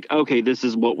understanding, like, okay, this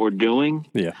is what we're doing.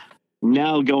 Yeah.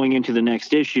 Now going into the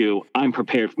next issue, I'm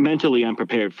prepared mentally. I'm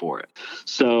prepared for it,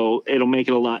 so it'll make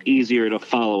it a lot easier to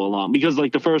follow along. Because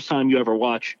like the first time you ever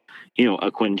watch, a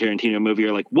Quentin Tarantino movie,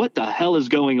 you're like, "What the hell is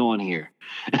going on here?"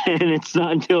 And it's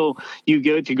not until you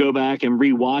get to go back and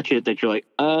rewatch it that you're like,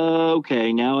 oh,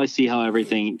 "Okay, now I see how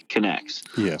everything connects."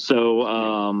 Yeah.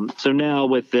 So, so now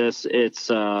with this,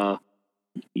 it's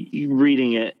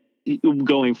reading it.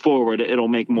 Going forward, it'll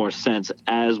make more sense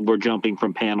as we're jumping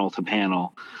from panel to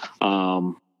panel,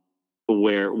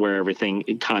 where everything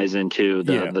ties into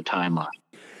the timeline.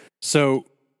 So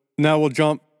now we'll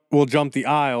jump the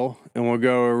aisle and we'll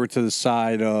go over to the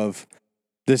side of,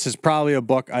 this is probably a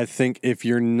book I think if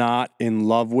you're not in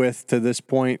love with to this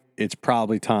point, it's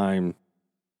probably time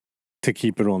to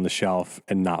keep it on the shelf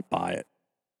and not buy it.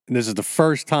 And this is the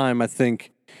first time I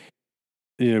think,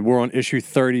 we're on issue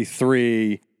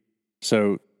 33.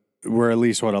 So we're at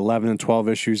least 11 and 12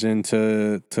 issues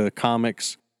into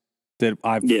comics that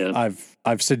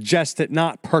I've suggested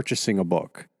not purchasing a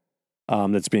book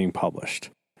that's being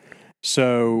published.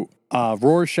 So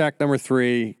Rorschach number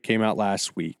 3 came out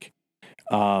last week.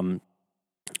 I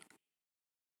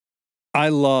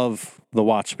love the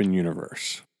Watchmen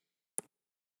universe,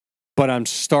 but I'm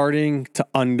starting to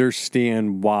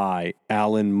understand why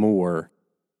Alan Moore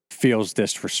feels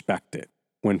disrespected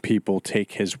when people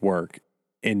take his work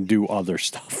and do other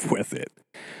stuff with it.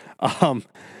 I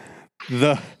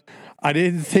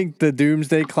didn't think the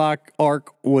Doomsday Clock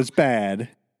arc was bad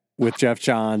with Jeff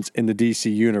Johns in the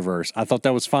DC universe. I thought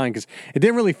that was fine because it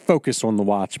didn't really focus on the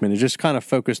Watchmen. It just kind of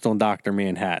focused on Dr.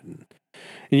 Manhattan.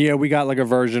 And we got like a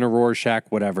version of Rorschach,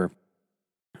 whatever.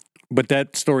 But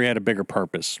that story had a bigger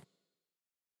purpose.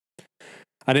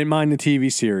 I didn't mind the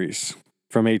TV series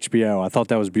from HBO. I thought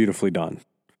that was beautifully done.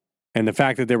 And the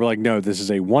fact that they were like, no, this is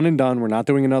a one and done, we're not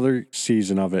doing another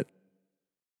season of it,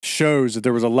 shows that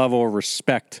there was a level of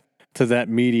respect to that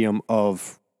medium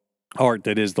of art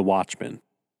that is the Watchmen.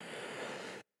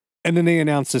 And then they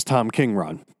announced this Tom King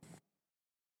run.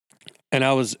 And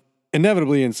I was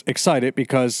inevitably excited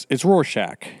because it's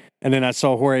Rorschach. And then I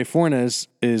saw Jorge Fornes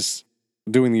is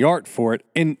doing the art for it.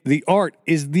 And the art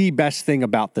is the best thing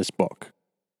about this book.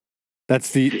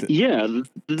 That's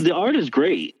the art is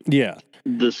great. Yeah.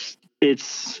 And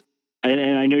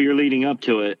I know you're leading up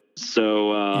to it,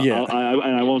 so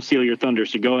I won't steal your thunder.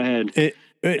 So go ahead.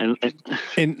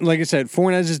 And like I said,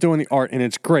 Fornes is doing the art, and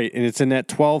it's great, and it's in that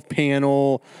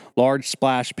 12-panel large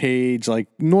splash page, like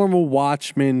normal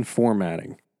Watchmen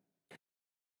formatting.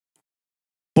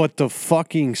 But the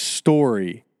fucking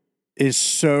story is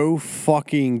so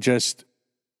fucking just.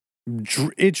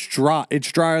 It's dry.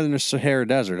 It's drier than the Sahara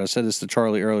Desert. I said this to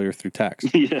Charlie earlier through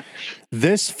text. Yeah.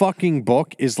 This fucking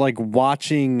book is like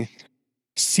watching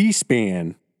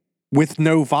C-SPAN with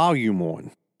no volume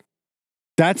on.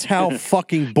 That's how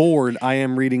fucking bored I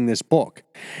am reading this book.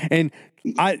 And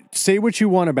I say what you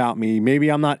want about me. Maybe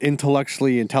I'm not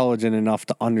intellectually intelligent enough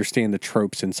to understand the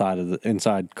tropes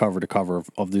inside cover to cover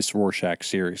of this Rorschach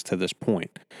series to this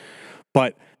point.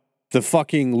 But the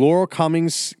fucking Laurel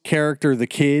Cummings character, the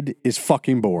kid, is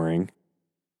fucking boring.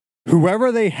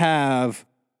 Whoever they have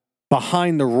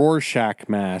behind the Rorschach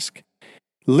mask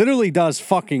literally does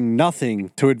fucking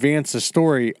nothing to advance the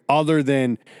story other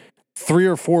than 3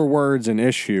 or 4 words an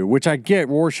issue, which I get.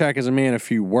 Rorschach is a man of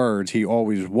few words. He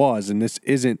always was. And this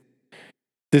isn't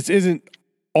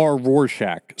our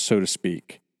Rorschach, so to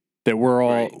speak, that we're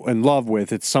all in love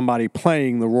with. It's somebody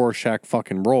playing the Rorschach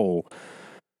fucking role.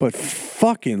 But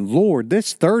fucking Lord,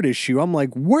 this 3rd issue, I'm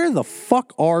like, where the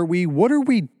fuck are we? What are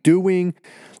we doing?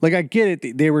 Like, I get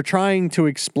it. They were trying to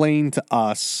explain to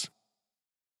us,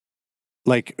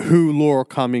 like, who Laurel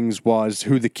Cummings was,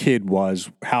 who the kid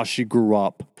was, how she grew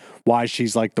up, why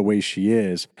she's like the way she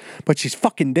is. But she's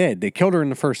fucking dead. They killed her in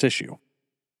the 1st issue.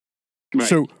 Right.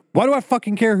 So why do I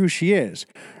fucking care who she is?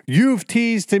 You've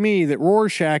teased to me that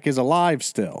Rorschach is alive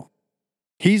still.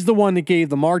 He's the one that gave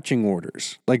the marching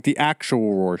orders, like the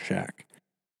actual Rorschach.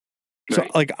 So,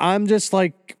 like, I'm just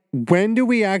like, when do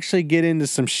we actually get into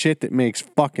some shit that makes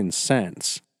fucking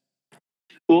sense?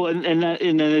 Well, and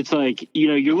then it's like,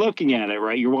 you're looking at it,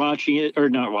 right? You're watching it, or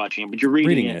not watching it, but you're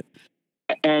reading it.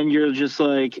 And you're just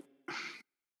like,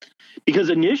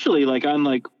 because initially, like, I'm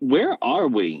like, where are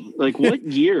we? Like, what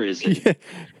year is it? Yeah.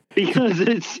 Because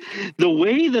it's the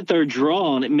way that they're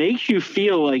drawn, it makes you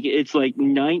feel like it's like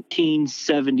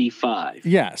 1975.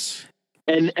 Yes.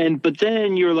 But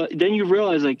then you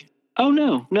realize, like, oh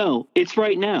no, it's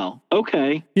right now.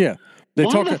 Okay. Yeah.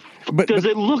 Does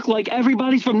it look like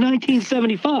everybody's from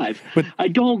 1975? But I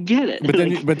don't get it.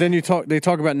 But then they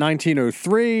talk about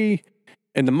 1903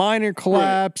 and the miner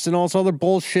collapse and all this other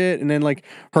bullshit, and then like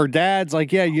her dad's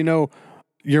like, yeah,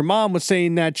 your mom was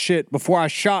saying that shit before I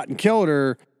shot and killed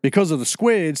her because of the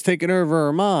squids taking over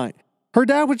her mind. Her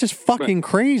dad was just fucking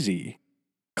crazy.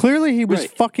 Clearly he was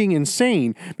fucking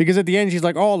insane, because at the end she's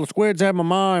like, oh, the squids have my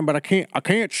mind, but I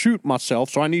can't shoot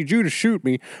myself, so I need you to shoot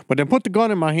me, but then put the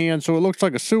gun in my hand so it looks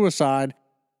like a suicide.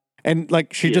 And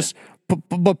like she just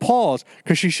but pause,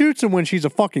 because she shoots him when she's a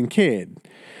fucking kid.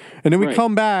 And then we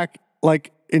come back,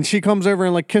 like, and she comes over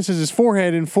and like kisses his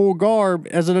forehead in full garb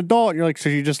as an adult. You're like, so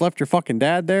you just left your fucking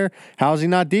dad there? How is he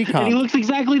not decomp? And he looks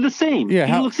exactly the same. Yeah,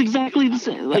 he looks exactly the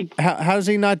same. Like, how is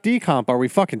he not decomp? Are we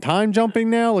fucking time jumping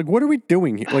now? Like, what are we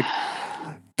doing here? Like,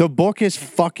 the book is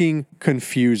fucking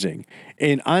confusing.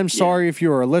 And I'm sorry if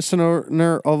you're a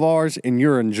listener of ours and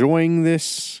you're enjoying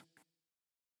this,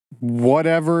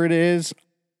 whatever it is.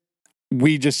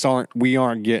 We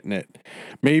aren't getting it.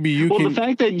 Maybe you can. Well, the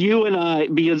fact that you and I,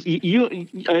 because you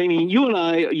and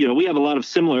I, we have a lot of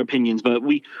similar opinions, but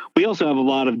we also have a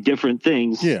lot of different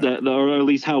things, that, or at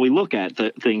least how we look at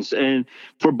things. And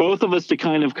for both of us to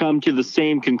kind of come to the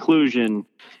same conclusion,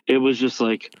 it was just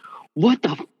like, what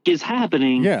the f- is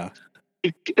happening? Yeah.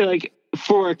 Like,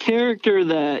 for a character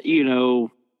that,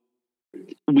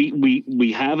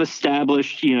 we have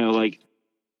established,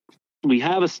 we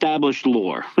have established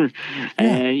lore,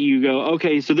 and you go,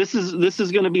 okay, so this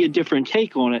is going to be a different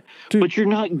take on it. Dude, but you're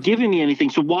not giving me anything.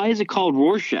 So why is it called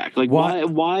Rorschach? Like, why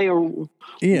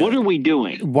what are we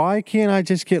doing? Why can't I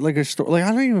just get like a story? Like, I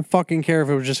don't even fucking care if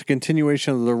it was just a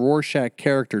continuation of the Rorschach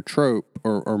character trope,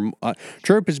 or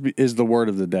trope is the word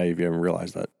of the day if you haven't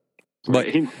realized that. But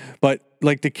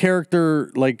like the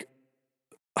character, like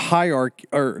hierarchy,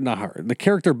 or not hierarchy, the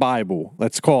character Bible,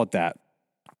 let's call it that.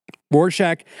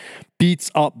 Rorschach beats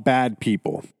up bad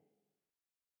people.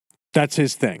 That's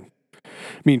his thing.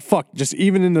 I mean, fuck, just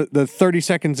even in the 30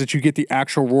 seconds that you get the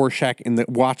actual Rorschach in the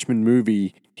Watchmen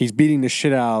movie, he's beating the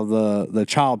shit out of the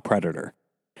child predator.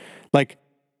 Like,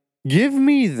 give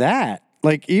me that.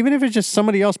 Like, even if it's just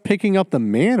somebody else picking up the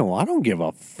mantle, I don't give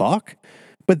a fuck.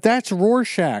 But that's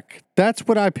Rorschach. That's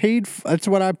what I paid.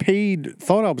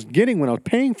 Thought I was getting when I was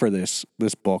paying for this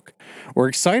book, or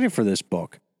excited for this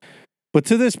book. But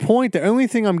to this point, the only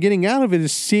thing I'm getting out of it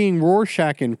is seeing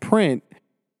Rorschach in print,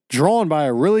 drawn by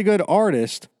a really good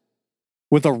artist,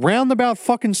 with a roundabout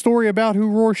fucking story about who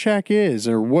Rorschach is,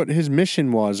 or what his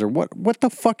mission was, or what the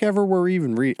fuck ever we're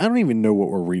even reading. I don't even know what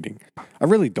we're reading. I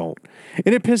really don't.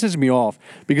 And it pisses me off,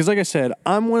 because like I said,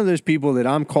 I'm one of those people that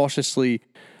I'm cautiously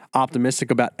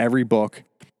optimistic about every book.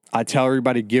 I tell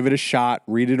everybody, give it a shot,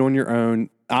 read it on your own.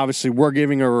 Obviously, we're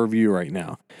giving a review right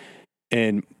now.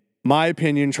 And my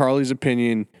opinion, Charlie's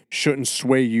opinion, shouldn't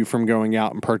sway you from going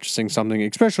out and purchasing something,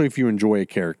 especially if you enjoy a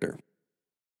character.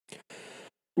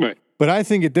 Right. But I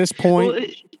think at this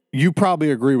point, you probably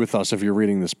agree with us if you're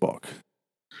reading this book.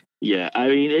 Yeah, I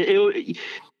mean,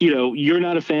 you're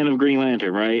not a fan of Green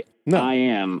Lantern, right? No. I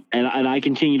am, and I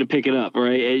continue to pick it up,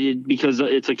 right? Because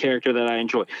it's a character that I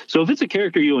enjoy. So if it's a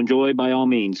character you enjoy, by all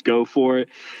means, go for it.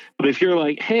 But if you're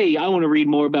like, hey, I want to read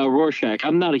more about Rorschach,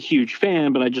 I'm not a huge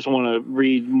fan, but I just want to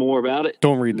read more about it.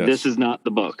 Don't read this. This is not the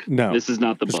book. No. This is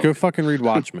not the book. Just go fucking read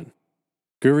Watchmen.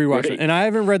 Go read Watchmen. Right. And I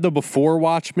haven't read the Before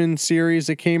Watchmen series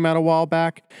that came out a while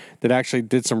back that actually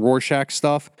did some Rorschach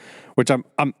stuff, which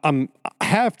I'm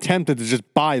half tempted to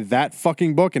just buy that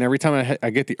fucking book. And every time I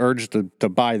get the urge to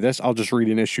buy this, I'll just read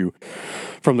an issue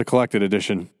from the collected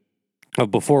edition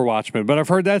of Before Watchmen. But I've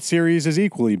heard that series is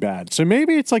equally bad. So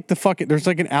maybe it's like there's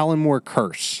like an Alan Moore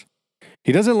curse.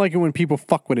 He doesn't like it when people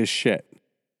fuck with his shit.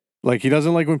 Like, he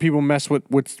doesn't like when people mess with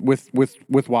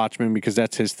Watchmen because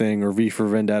that's his thing, or V for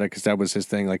Vendetta because that was his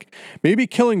thing. Like, maybe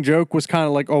Killing Joke was kind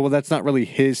of like, oh, well, that's not really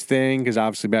his thing because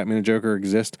obviously Batman and Joker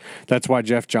exist. That's why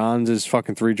Jeff Johns'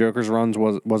 fucking Three Jokers runs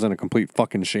wasn't a complete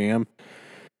fucking sham.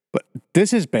 But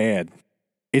this is bad.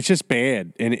 It's just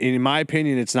bad. And in my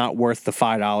opinion, it's not worth the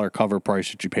 $5 cover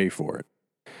price that you pay for it.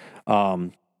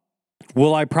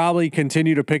 Will I probably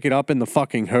continue to pick it up in the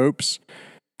fucking hopes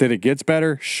that it gets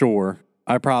better? Sure.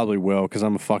 I probably will because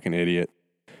I'm a fucking idiot.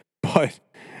 But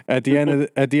at the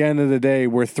end of the day,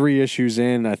 we're 3 issues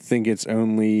in. I think it's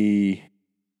only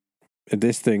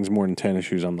this thing's more than 10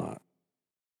 issues. I'm not.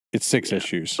 It's 6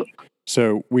 issues.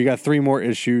 So we got 3 more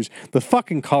issues. The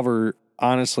fucking cover,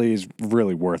 honestly, is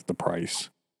really worth the price.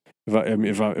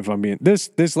 If I'm being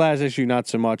this last issue, not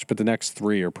so much, but the next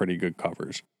 3 are pretty good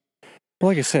covers. But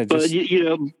like I said, just,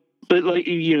 But like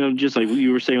just like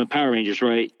you were saying with Power Rangers,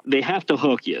 right? They have to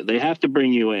hook you. They have to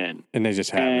bring you in, and they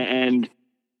just haven't.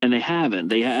 And they haven't.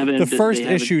 They haven't. The first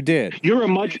issue did. You're a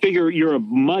much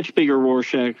bigger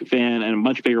Rorschach fan and a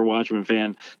much bigger Watchmen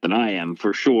fan than I am,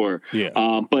 for sure.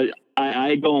 Yeah. But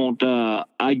I don't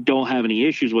have any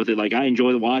issues with it. Like, I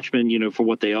enjoy the Watchmen, for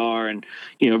what they are, and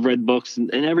read books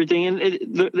and everything. And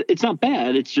it's not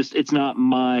bad. It's just it's not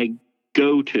my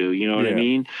go-to. You know what I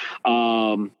mean?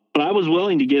 But I was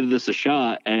willing to give this a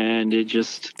shot, and it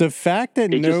just the fact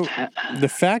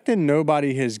that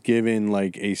nobody has given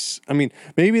like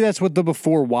maybe that's what the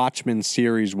Before Watchmen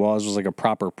series was like a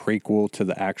proper prequel to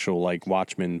the actual like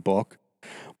Watchmen book.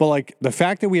 But like the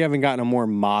fact that we haven't gotten a more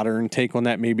modern take on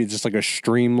that, maybe just like a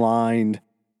streamlined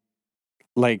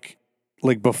like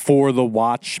Before the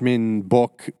Watchmen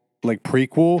book like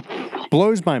prequel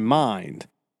blows my mind.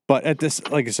 But at this,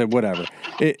 like I said, whatever.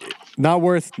 It not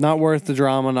worth the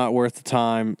drama, not worth the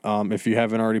time. If you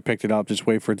haven't already picked it up, just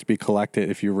wait for it to be collected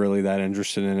if you're really that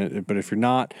interested in it. But if you're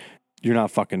not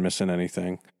fucking missing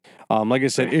anything. Like I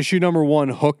said, issue number 1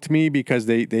 hooked me because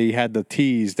they had the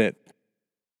tease that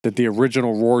the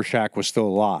original Rorschach was still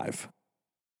alive.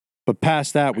 But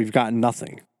past that, we've gotten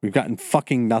nothing. We've gotten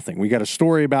fucking nothing. We got a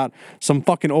story about some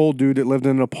fucking old dude that lived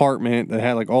in an apartment that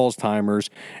had like Alzheimer's,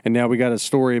 and now we got a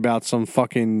story about some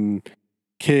fucking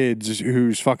kids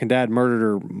whose fucking dad murdered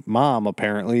her mom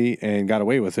apparently and got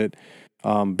away with it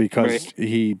because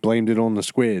he blamed it on the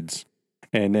squids,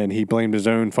 and then he blamed his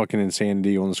own fucking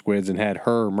insanity on the squids and had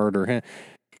her murder him.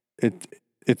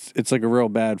 It's like a real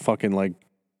bad fucking like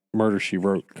Murder, She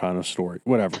Wrote kind of story.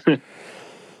 Whatever.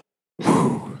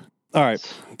 All right,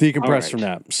 decompress from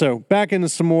that. So back into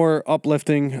some more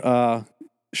uplifting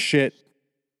shit,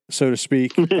 so to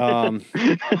speak,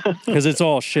 because it's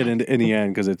all shit in the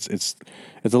end. Because it's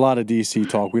a lot of DC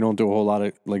talk. We don't do a whole lot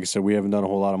of, like I said, we haven't done a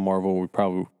whole lot of Marvel. We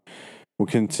probably will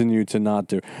continue to not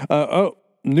do.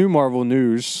 New Marvel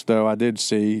news though. I did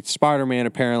see Spider-Man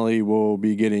apparently will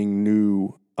be getting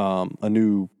a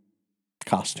new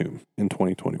costume in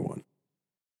 2021.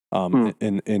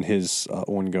 In his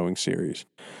ongoing series.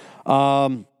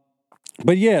 But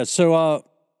yeah, so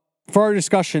for our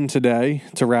discussion today,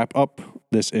 to wrap up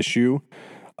this issue,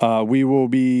 we will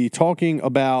be talking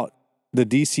about the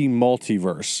DC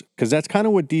multiverse, because that's kind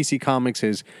of what DC Comics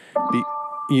has,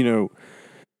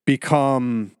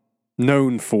 become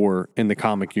known for in the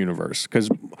comic universe. Because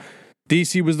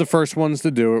DC was the first ones to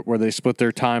do it, where they split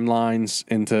their timelines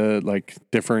into like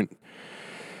different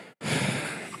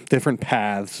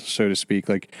paths, so to speak.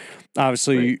 Like,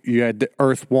 obviously, you had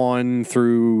Earth 1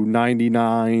 through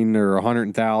 99 or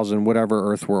 100,000,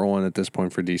 whatever Earth we're on at this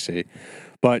point for DC.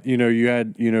 But, you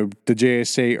had, the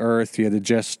JSA Earth, you had the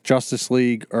Justice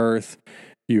League Earth,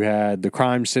 you had the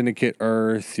Crime Syndicate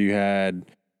Earth, you had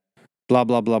blah,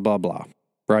 blah, blah, blah, blah,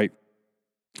 right?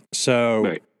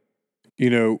 So,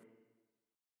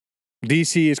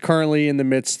 DC is currently in the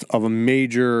midst of a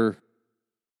major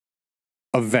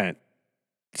event.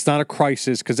 It's not a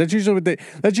crisis, because that's usually what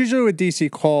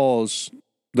DC calls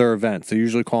their events. They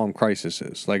usually call them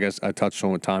crises. Like I touched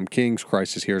on with Tom King's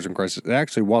Crisis, Heroes and Crisis. It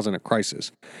actually wasn't a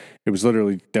crisis. It was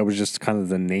literally, that was just kind of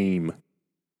the name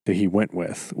that he went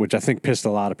with, which I think pissed a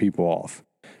lot of people off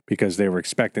because they were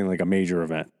expecting like a major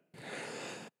event.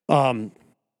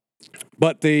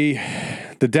 But the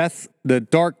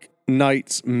Dark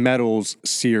Knights Metals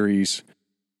series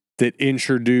that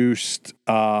introduced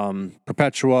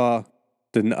Perpetua,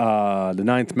 the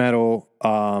Ninth Metal,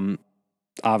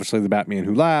 obviously the Batman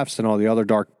Who Laughs, and all the other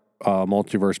Dark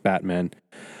Multiverse Batmen,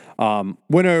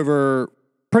 went over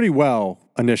pretty well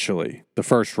initially, the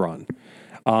first run.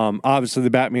 Obviously the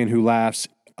Batman Who Laughs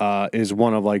is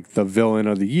one of like the villain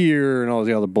of the year and all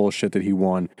the other bullshit that he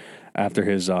won after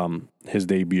his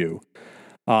debut.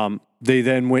 They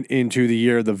then went into the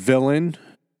year of the villain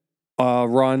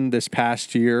run this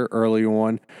past year, early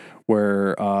on,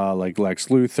 where like Lex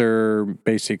Luthor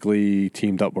basically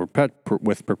teamed up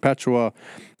with Perpetua,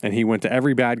 and he went to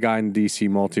every bad guy in the DC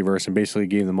multiverse and basically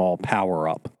gave them all power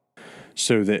up,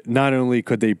 so that not only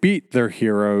could they beat their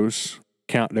heroes,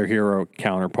 their hero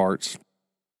counterparts,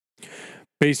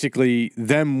 basically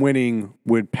them winning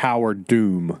would power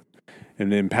Doom,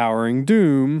 and empowering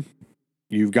Doom,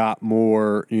 you've got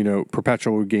more,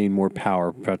 Perpetua will gain more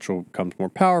power. Perpetua becomes more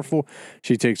powerful.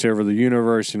 She takes over the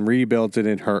universe and rebuilds it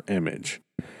in her image.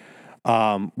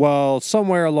 Well,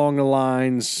 somewhere along the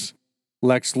lines,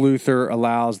 Lex Luthor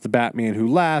allows the Batman Who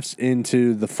Laughs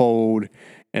into the fold,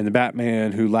 and the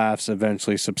Batman Who Laughs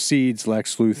eventually succeeds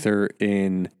Lex Luthor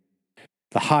in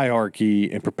the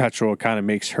hierarchy, and Perpetua kind of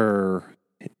makes him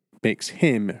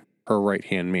her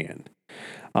right-hand man.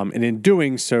 And in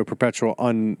doing so, Perpetua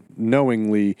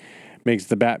unknowingly makes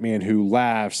the Batman Who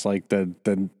Laughs like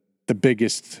the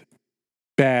biggest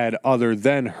bad other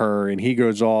than her, and he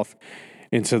goes off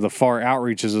into the far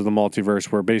outreaches of the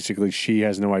multiverse, where basically she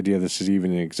has no idea this is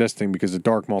even existing because the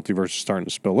dark multiverse is starting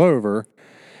to spill over,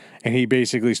 and he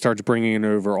basically starts bringing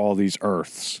over all these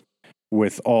Earths.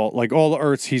 With all the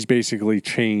Earths, he's basically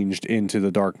changed into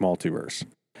the dark multiverse.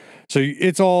 So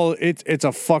it's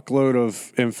a fuckload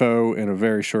of info in a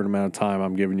very short amount of time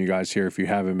I'm giving you guys here if you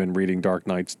haven't been reading Dark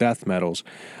Knight's Death Metals.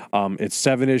 It's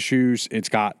 7 issues. It's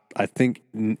got, I think,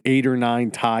 8 or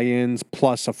 9 tie-ins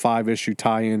plus a 5-issue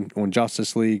tie-in on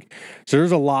Justice League. So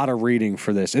there's a lot of reading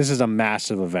for this. This is a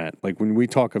massive event. Like when we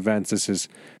talk events, this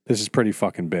is pretty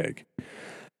fucking big.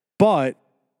 But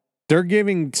they're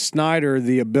giving Snyder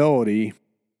the ability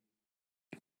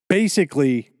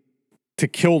basically to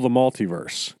kill the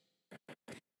multiverse.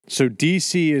 So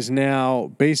DC is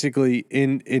now basically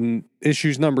in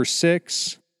issues number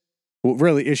 6, well,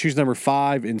 really issues number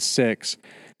 5 and 6,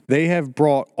 they have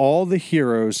brought all the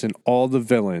heroes and all the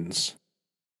villains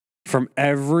from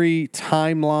every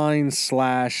timeline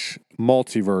 /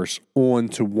 multiverse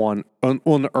onto on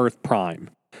the Earth Prime,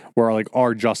 where like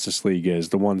our Justice League is,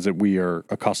 the ones that we are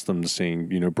accustomed to seeing,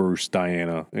 Bruce,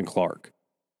 Diana, and Clark.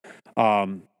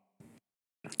 And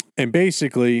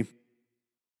basically,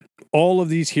 all of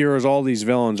these heroes, all these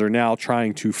villains are now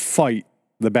trying to fight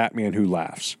the Batman Who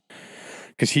Laughs.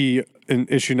 Because he, in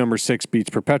issue number 6,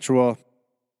 beats Perpetua.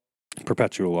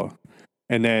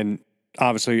 And then,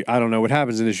 obviously, I don't know what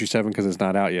happens in issue 7 because it's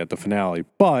not out yet, the finale.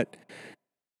 But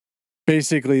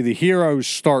basically, the heroes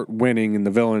start winning and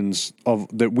the villains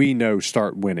that we know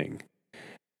start winning.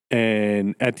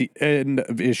 And at the end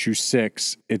of issue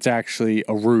 6, it's actually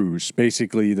a ruse.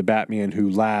 Basically, the Batman Who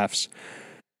Laughs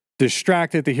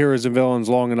distracted the heroes and villains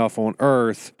long enough on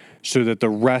Earth so that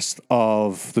the rest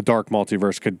of the dark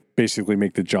multiverse could basically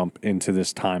make the jump into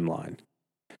this timeline.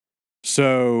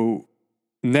 So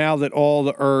now that all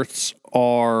the Earths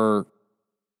are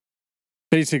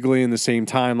basically in the same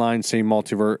timeline, same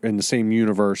multiverse, in the same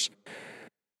universe,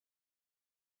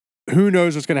 who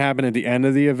knows what's going to happen at the end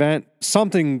of the event?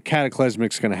 Something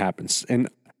cataclysmic is going to happen. And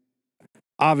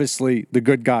obviously, the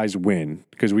good guys win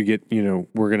because we get,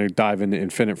 we're going to dive into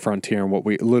Infinite Frontier and what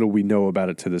little we know about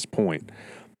it to this point.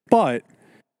 But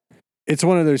it's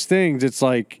one of those things, it's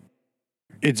like,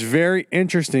 it's very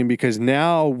interesting because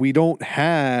now we don't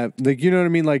have, like, you know what I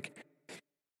mean? Like,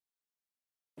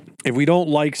 if we don't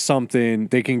like something,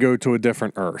 they can go to a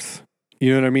different Earth.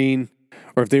 You know what I mean?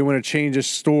 Or if they want to change a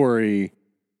story,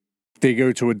 they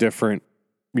go to a different,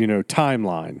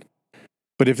 timeline.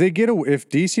 But if if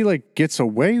DC like gets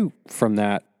away from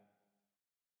that,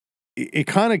 it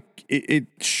kind of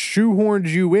it shoehorns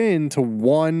you into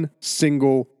one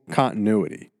single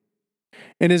continuity.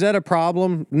 And is that a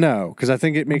problem? No, because I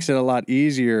think it makes it a lot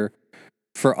easier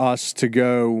for us to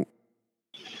go,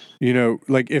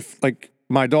 like if like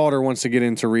my daughter wants to get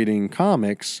into reading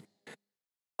comics,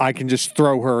 I can just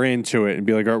throw her into it and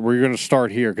be like, all right, we're going to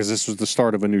start here because this was the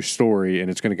start of a new story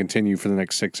and it's going to continue for the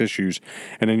next 6 issues,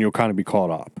 and then you'll kind of be caught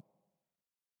up.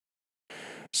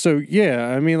 So, yeah,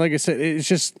 I mean, like I said,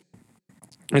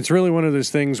 it's really one of those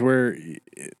things where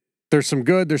there's some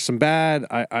good, there's some bad.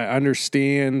 I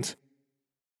understand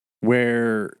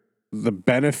where the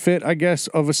benefit, I guess,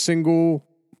 of a single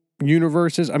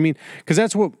universe is. I mean, because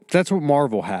that's what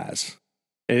Marvel has.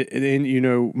 And, you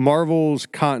know, Marvel's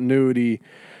continuity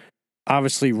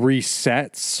obviously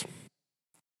resets,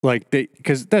 like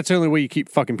because that's the only way you keep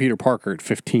fucking Peter Parker at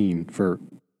 15 for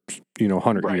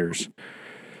 100 years.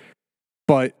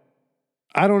 But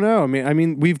I don't know. I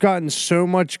mean, we've gotten so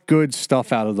much good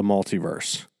stuff out of the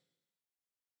multiverse.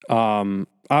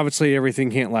 Obviously, everything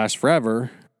can't last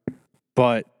forever,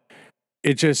 but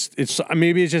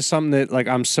maybe it's just something that like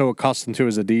I'm so accustomed to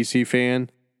as a DC fan.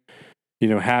 You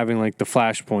know, having like the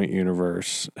Flashpoint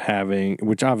universe,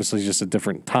 which obviously is just a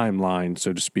different timeline,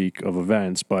 so to speak, of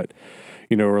events, but,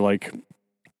 or like,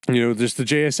 there's the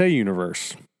JSA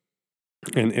universe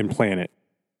and Planet,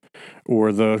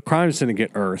 or the Crime Syndicate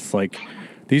Earth. Like,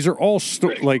 these are all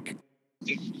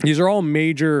these are all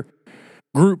major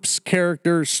groups,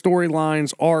 characters,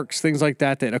 storylines, arcs, things like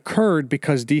that occurred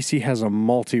because DC has a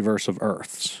multiverse of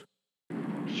Earths.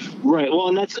 Right. Well,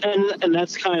 and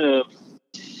that's kind of.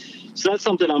 So that's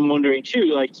something I'm wondering too,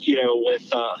 like,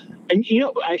 with,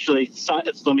 actually,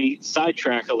 let me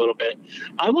sidetrack a little bit.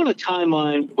 I want a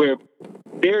timeline where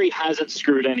Barry hasn't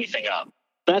screwed anything up.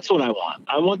 That's what I want.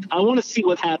 I want to see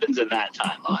what happens in that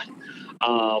timeline,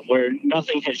 where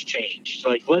nothing has changed.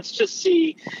 Like, let's just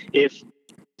see if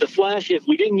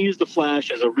we didn't use the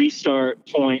Flash as a restart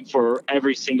point for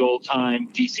every single time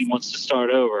DC wants to start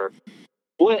over,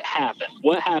 what happened?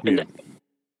 What happened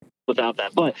without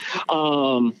that? But,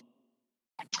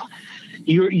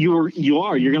 you're going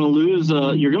to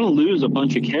lose a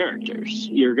bunch of characters.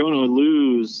 You're going to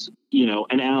lose,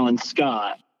 an Alan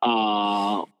Scott,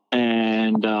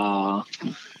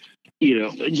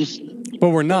 just. But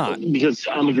we're not, because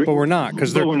I'm agree. But we're not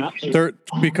because they're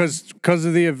because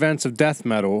of the events of Death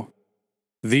Metal.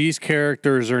 These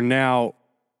characters are now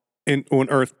on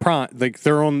Earth Prime. Like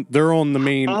they're on the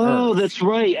main. Oh, Earth. That's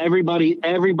right. Everybody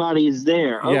is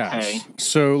there. Okay. Yes.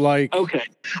 So like. Okay,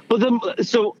 but then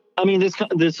I mean, this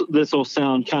will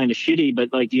sound kind of shitty,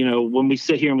 but like, when we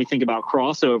sit here and we think about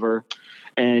crossover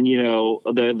and,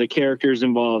 the characters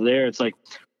involved there, it's like,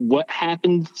 what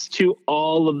happens to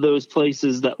all of those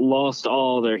places that lost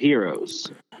all their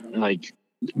heroes? Like,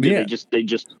 they just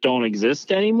don't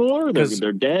exist anymore?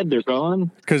 They're dead? They're gone?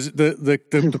 Because the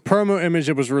promo image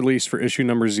that was released for issue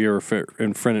number 0 for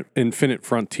Infinite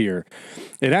Frontier,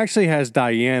 it actually has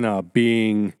Diana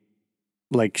being...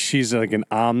 like she's like an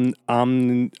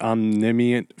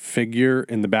omniscient figure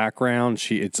in the background.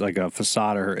 It's like a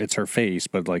facade of her. It's her face,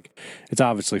 but like it's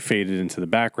obviously faded into the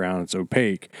background. It's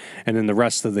opaque. And then the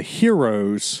rest of the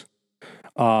heroes,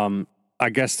 I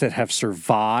guess, that have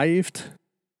survived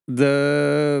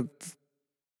the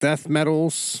Death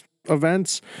Metal's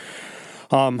events.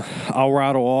 I'll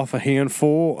rattle off a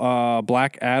handful.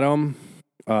 Black Adam,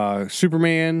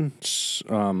 Superman,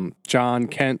 John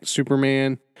Kent,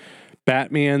 Superman.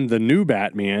 Batman, the new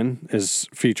Batman, is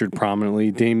featured prominently.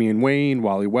 Damian Wayne,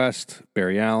 Wally West,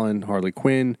 Barry Allen, Harley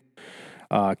Quinn,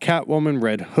 Catwoman,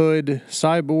 Red Hood,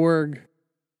 Cyborg,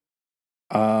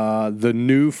 the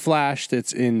new Flash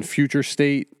that's in Future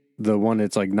State, the one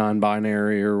that's like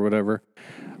non-binary or whatever.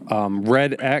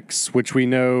 Red X, which we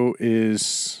know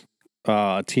is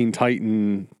a Teen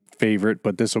Titan favorite,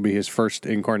 but this will be his first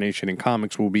incarnation in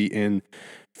comics, will be in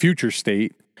Future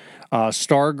State.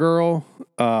 Stargirl,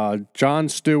 John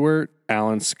Stewart,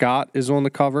 Alan Scott is on the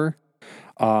cover.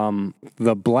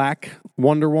 The Black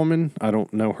Wonder Woman, I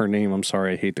don't know her name. I'm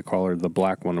sorry. I hate to call her the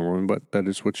Black Wonder Woman, but that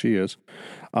is what she is.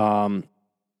 And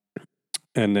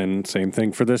then same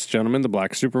thing for this gentleman, the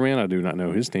Black Superman. I do not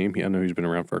know his name. I know he's been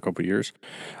around for a couple of years.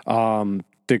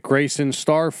 Dick Grayson,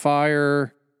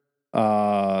 Starfire,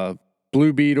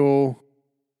 Blue Beetle,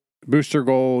 Booster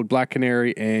Gold, Black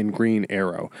Canary, and Green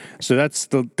Arrow. So that's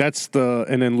the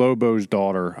and then Lobo's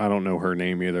daughter. I don't know her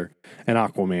name either. And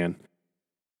Aquaman.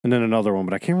 And then another one,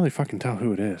 but I can't really fucking tell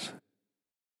who it is.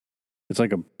 It's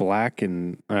like a black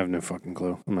and I have no fucking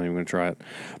clue. I'm not even going to try it.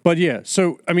 But yeah,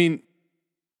 so, I mean,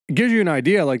 it gives you an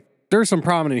idea. Like, there's some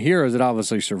prominent heroes that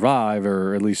obviously survive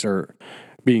or at least are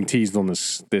being teased on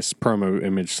this promo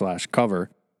image /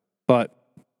 cover. But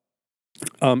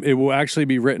it will actually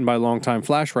be written by longtime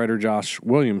Flash writer Josh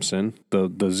Williamson,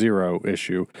 the 0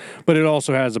 issue, but it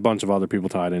also has a bunch of other people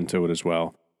tied into it as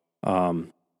well.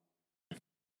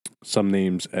 Some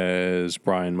names as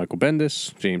Brian Michael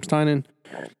Bendis, James Tynion,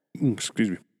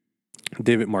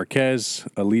 David Marquez,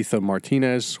 Aletha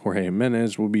Martinez, Jorge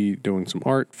Jimenez will be doing some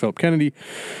art. Philip Kennedy,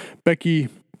 Becky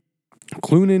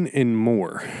Cloonan, and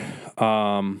more.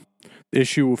 The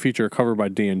issue will feature a cover by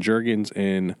Dan Jurgens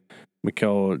and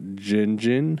Mikkel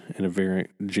Janin and a variant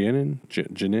Janin,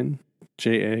 Janin.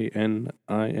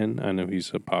 I know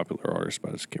he's a popular artist, but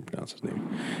I just can't pronounce his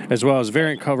name. As well as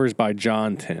variant covers by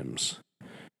John Timms.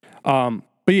 But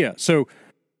yeah, so,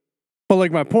 but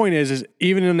like my point is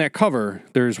even in that cover,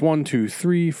 there's 1, 2,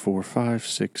 3, 4, 5,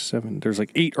 6, 7. There's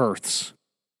like 8 Earths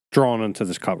drawn onto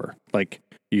this cover. Like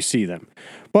you see them.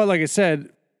 But like I said,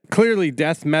 clearly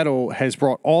death metal has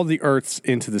brought all the Earths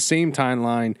into the same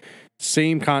timeline,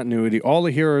 same continuity. All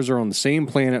the heroes are on the same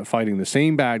planet fighting the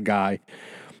same bad guy.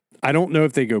 I don't know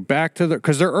if they go back to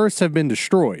because their Earths have been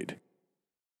destroyed.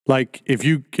 Like if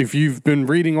you've been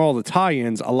reading all the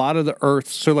tie-ins, a lot of the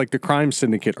Earths, so like the Crime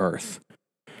Syndicate Earth,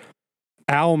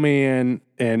 Owlman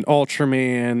and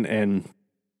Ultraman and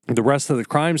the rest of the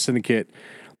Crime Syndicate,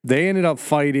 they ended up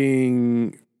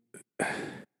fighting.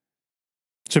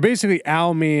 So basically,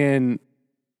 Owlman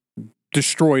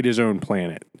destroyed his own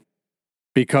planet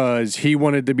because he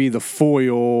wanted to be the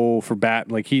foil for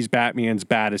like he's Batman's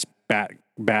baddest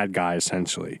bad guy,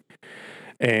 essentially.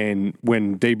 And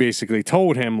when they basically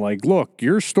told him, like, look,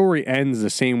 your story ends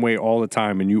the same way all the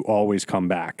time and you always come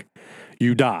back.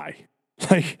 You die.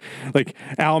 Like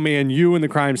Owlman, you and the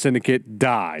Crime Syndicate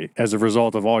die as a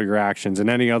result of all your actions and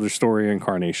any other story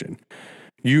incarnation.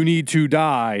 You need to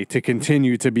die to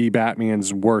continue to be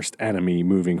Batman's worst enemy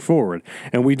moving forward.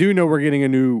 And we do know we're getting a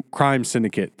new Crime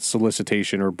Syndicate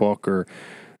solicitation or book or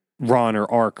run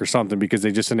or arc or something because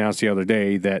they just announced the other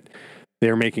day that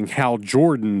they're making Hal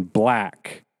Jordan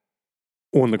black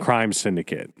on the Crime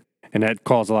Syndicate. And that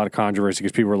caused a lot of controversy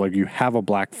because people were like, you have a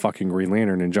black fucking Green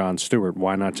Lantern in John Stewart.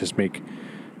 Why not just make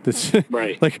this?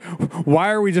 Right. Like, why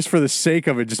are we just for the sake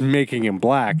of it just making him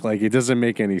black? Like, it doesn't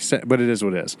make any sense, but it is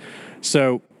what it is.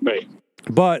 So, right.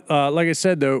 But like I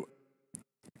said, though,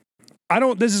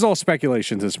 this is all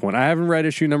speculation at this point. I haven't read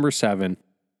issue number 7.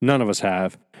 None of us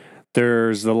have.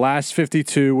 There's The Last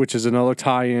 52, which is another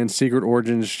tie-in. Secret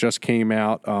Origins just came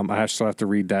out. I still have to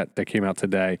read that. That came out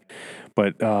today.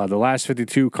 But The Last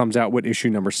 52 comes out with issue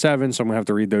number 7, so I'm going to have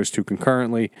to read those two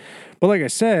concurrently. But like I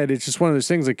said, it's just one of those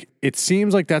things, like, it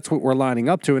seems like that's what we're lining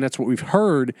up to, and that's what we've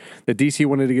heard, that DC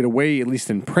wanted to get away, at least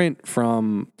in print,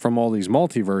 from all these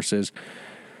multiverses.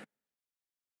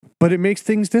 But it makes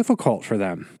things difficult for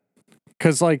them.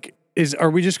 Because, like, are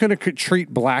we just going to treat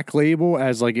Black Label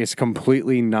as like it's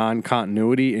completely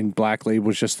non-continuity and Black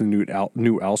Label is just the new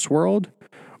Elseworld?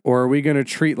 Or are we going to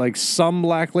treat like some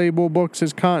Black Label books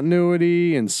as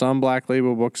continuity and some Black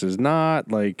Label books as not?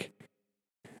 Like,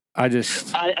 I think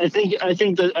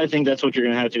that's what you're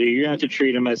going to have to do. You're going to have to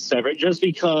treat them as separate, just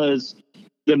because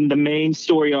the main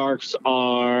story arcs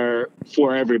are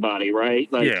for everybody,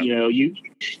 right? Like, yeah. You know, you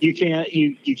can't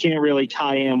really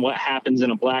tie in what happens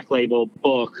in a Black Label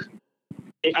book.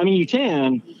 I mean, you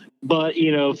can, but,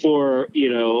 you know, for,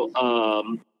 your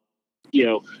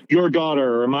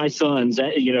daughter or my son's,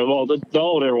 well, the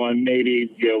older one,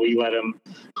 maybe,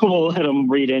 we'll let them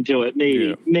read into it.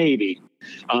 Maybe.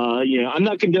 I'm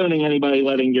not condoning anybody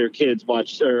letting your kids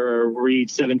watch or read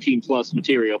 17 plus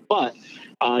material, but,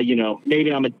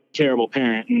 maybe I'm a terrible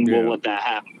parent and we'll let that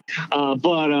happen.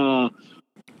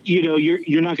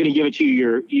 You're not going to give it to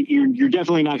you're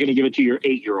definitely not going to give it to your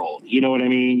 8-year-old. You know what I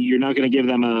mean? You're not going to give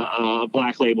them a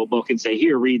Black Label book and say,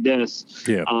 here, read this,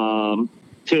 to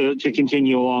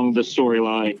continue along the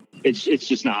storyline. It's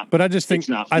just not. But I just think,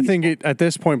 at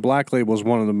this point, Black Label is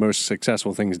one of the most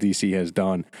successful things DC has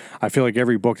done. I feel like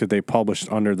every book that they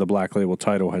published under the Black Label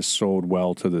title has sold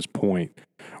well to this point,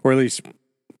 or at least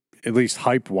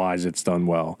hype wise, it's done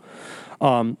well.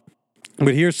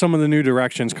 But here's some of the new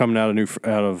directions coming out of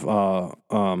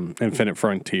Infinite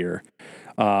Frontier.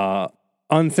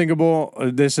 Unthinkable.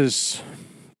 This is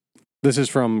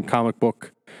from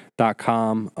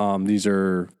comicbook.com. These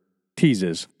are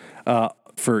teases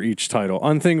for each title.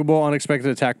 Unthinkable. Unexpected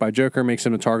attack by Joker makes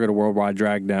him the target of worldwide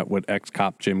dragnet with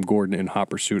ex-cop Jim Gordon in hot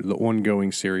pursuit of the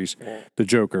ongoing series, The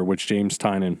Joker, which James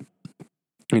Tynion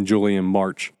and Julian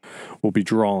March will be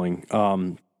drawing.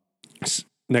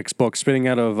 Next book, spinning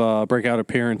out of breakout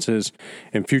appearances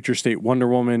in Future State Wonder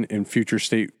Woman and Future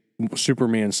State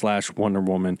Superman / Wonder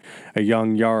Woman. A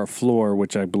young Yara Flor,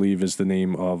 which I believe is the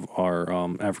name of our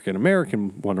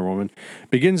African-American Wonder Woman,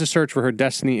 begins a search for her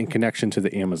destiny and connection to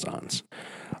the Amazons.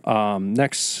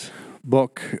 Next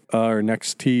book, or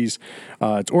next tease,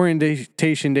 it's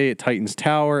Orientation Day at Titan's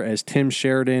Tower as Tim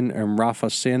Sheridan and Rafa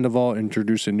Sandoval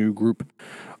introduce a new group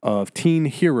of teen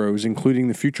heroes, including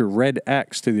the future Red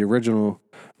X to the original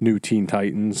New Teen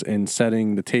Titans and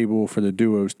setting the table for the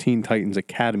duo's Teen Titans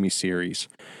Academy series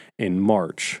in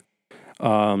March.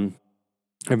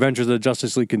 Adventures of the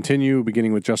Justice League continue,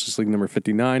 beginning with Justice League number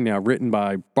 59, now written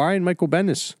by Brian Michael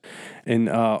Bendis and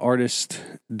artist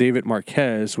David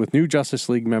Marquez, with new Justice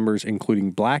League members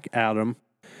including Black Adam,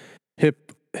 how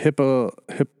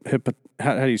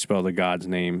do you spell the god's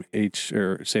name? Say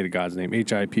the god's name.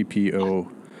 Hippolyta.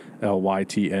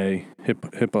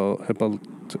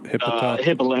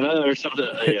 Hippolyta or something.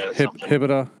 Yeah,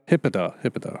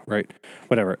 Hippolyta, right?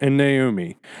 Whatever. And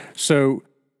Naomi. So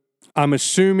I'm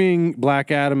assuming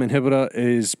Black Adam and Hippolyta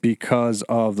is because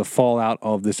of the fallout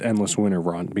of this Endless Winter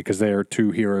run, because they are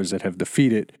two heroes that have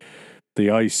defeated the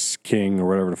Ice King, or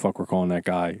whatever the fuck we're calling that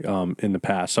guy, in the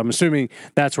past. So I'm assuming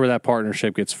that's where that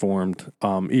partnership gets formed,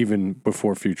 even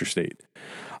before Future State.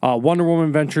 Wonder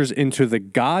Woman ventures into the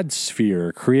God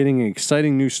Sphere, creating an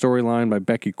exciting new storyline by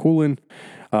Becky Coolan,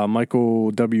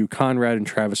 Michael W. Conrad, and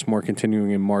Travis Moore,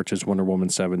 continuing in March as Wonder Woman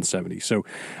 770. So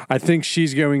I think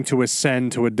she's going to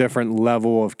ascend to a different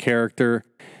level of character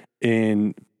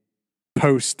in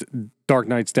post Dark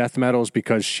Knight's Death Metals,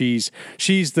 because she's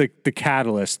the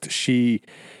catalyst. She's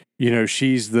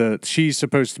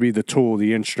supposed to be the tool,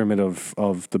 the instrument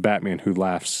of the Batman Who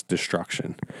Laughs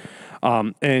destruction.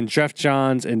 And Jeff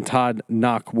Johns and Todd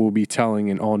Nauck will be telling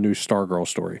an all-new Stargirl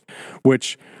story,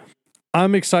 which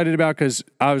I'm excited about, because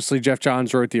obviously Jeff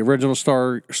Johns wrote the original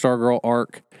Stargirl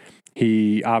arc.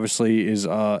 He obviously is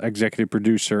executive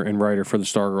producer and writer for the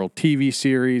Stargirl TV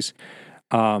series.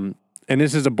 And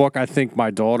this is a book I think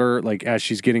my daughter, like as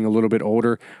she's getting a little bit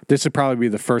older, this would probably be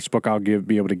the first book I'll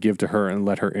be able to give to her and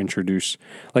let her introduce,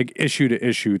 like issue to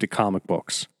issue, to comic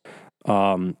books.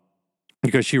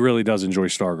 Because she really does enjoy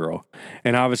Stargirl.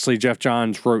 And obviously Jeff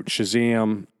Johns wrote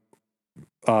Shazam,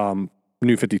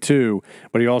 New 52,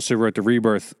 but he also wrote the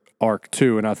Rebirth arc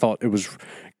too, and I thought it was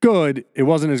good. It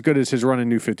wasn't as good as his run in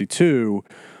New 52,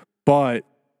 but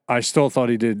I still thought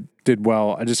he did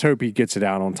well. I just hope he gets it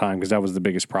out on time, because that was the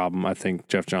biggest problem I think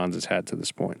Jeff Johns has had to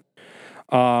this point.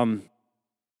 But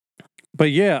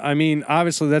yeah, I mean,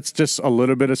 obviously that's just a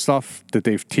little bit of stuff that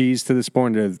they've teased to this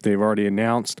point, that they've already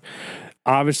announced.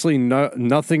 Obviously,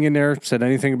 nothing in there said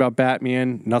anything about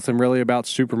Batman, nothing really about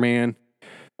Superman.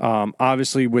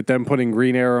 Obviously, with them putting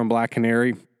Green Arrow and Black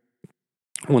Canary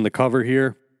on the cover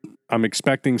here, I'm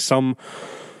expecting some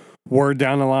word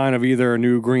down the line of either a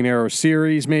new Green Arrow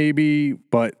series, maybe,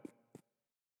 but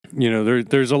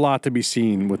there's a lot to be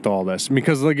seen with all this,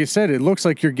 because like you said, it looks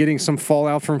like you're getting some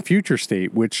fallout from Future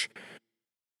State, which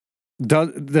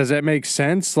does that make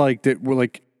sense? Like that, we're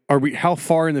like, how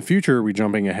far in the future are we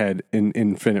jumping ahead in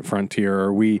Infinite Frontier?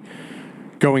 Are we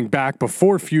going back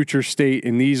before Future State,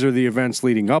 and these are the events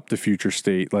leading up to Future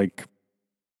State? Like,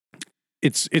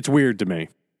 it's weird to me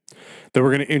that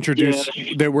we're going to introduce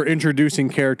that we're introducing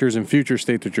characters in Future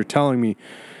State that you're telling me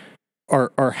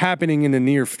are happening in the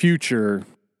near future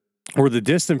or the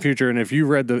distant future. And if you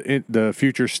read the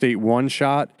Future State one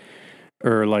shot,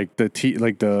 or like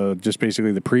just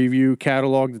basically the preview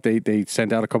catalog that they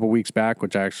sent out a couple weeks back,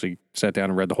 which I actually sat down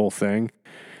and read the whole thing,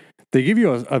 they give you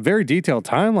a very detailed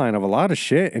timeline of a lot of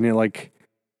shit, and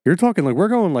you're talking like we're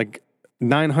going like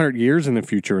 900 years in the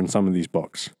future in some of these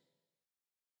books.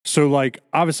 So like,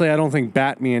 obviously I don't think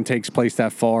Batman takes place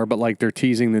that far, but like they're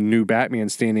teasing the new Batman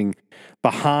standing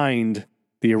behind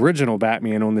the original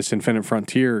Batman on this Infinite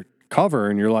Frontier cover,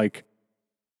 and you're like,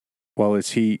 well, is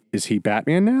he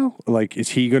Batman now? Like, is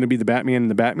he going to be the Batman in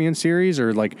the Batman series,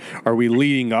 or like, are we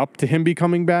leading up to him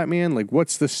becoming Batman? Like,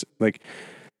 what's this? Like,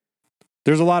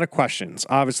 there's a lot of questions.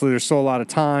 Obviously, there's still a lot of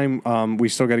time. We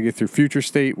still got to get through Future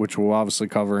State, which we'll obviously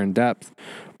cover in depth.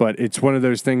 But it's one of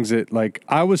those things that, like,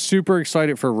 I was super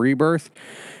excited for Rebirth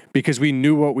because we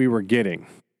knew what we were getting.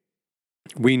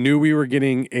 We knew we were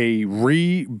getting a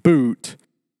reboot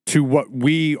to what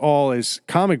we all as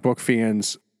comic book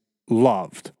fans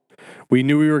loved. We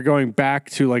knew we were going back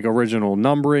to like original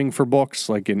numbering for books,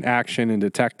 like in Action and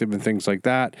Detective and things like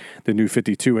that. The New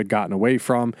 52 had gotten away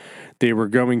from. They were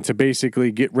going to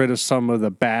basically get rid of some of the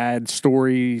bad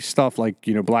story stuff, like,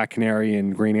 Black Canary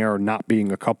and Green Arrow not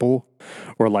being a couple,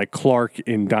 or like Clark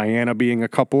and Diana being a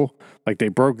couple. Like, they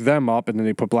broke them up and then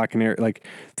they put Black Canary, like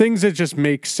things that just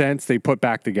make sense, they put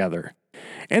back together.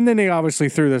 And then they obviously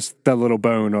threw that little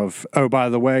bone of, oh, by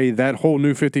the way, that whole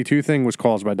New 52 thing was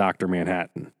caused by Dr.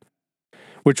 Manhattan,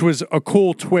 which was a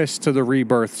cool twist to the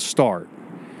Rebirth start.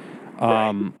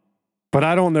 Right. But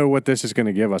I don't know what this is going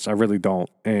to give us. I really don't.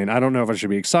 And I don't know if I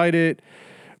should be excited,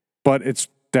 but it's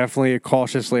definitely a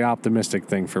cautiously optimistic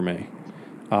thing for me.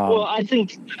 Well, I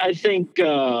think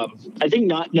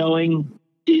not knowing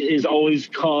is always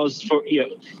cause for,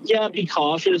 be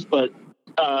cautious, but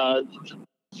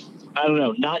I don't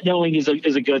know. Not knowing is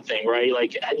a good thing, right?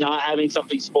 Like not having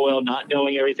something spoiled, not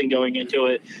knowing everything going into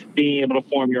it, being able to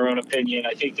form your own opinion.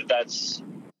 I think that's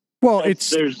Well,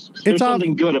 there's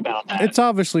something good about that. It's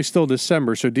obviously still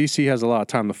December, so DC has a lot of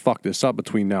time to fuck this up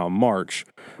between now and March.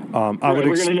 We're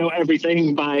going to know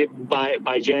everything by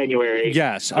January.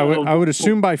 Yes, I would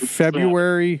assume by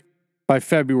February. By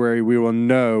February, we will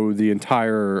know the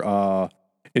entire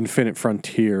Infinite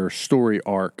Frontier story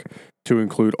arc to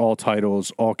include all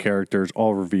titles, all characters,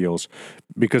 all reveals,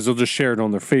 because they'll just share it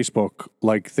on their Facebook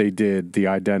like they did the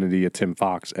identity of Tim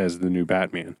Fox as the new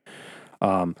Batman.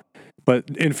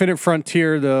 But Infinite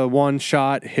Frontier, the one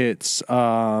shot, hits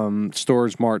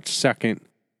stores March 2nd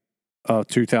of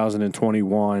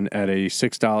 2021 at a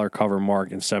 $6 cover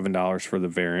mark and $7 for the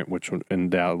variant, which would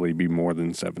undoubtedly be more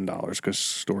than $7 because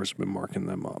stores have been marking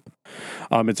them up.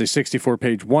 It's a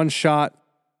 64-page one shot.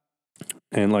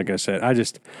 And like I said,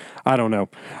 I don't know.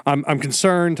 I'm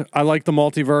concerned. I like the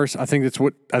multiverse. I think it's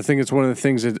one of the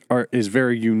things that is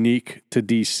very unique to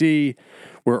DC.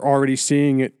 We're already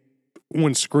seeing it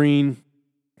on screen,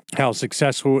 how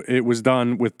successful it was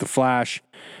done with the Flash,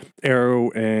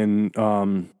 Arrow, and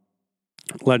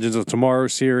Legends of Tomorrow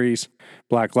series.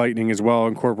 Black Lightning as well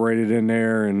incorporated in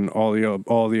there, and all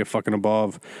the fucking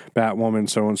above, Batwoman,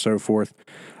 so on and so forth.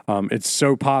 It's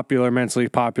so popular, immensely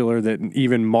popular, that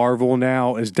even Marvel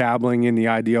now is dabbling in the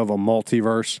idea of a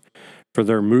multiverse for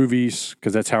their movies,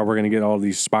 because that's how we're going to get all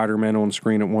these Spider-Men on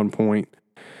screen at one point.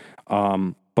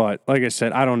 But like I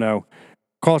said, I don't know.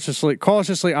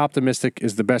 Cautiously optimistic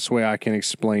is the best way I can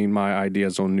explain my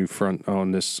ideas on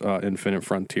this Infinite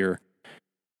Frontier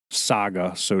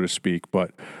saga, so to speak.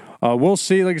 But we'll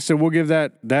see. Like I said, we'll give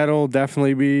that'll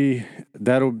definitely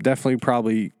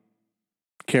probably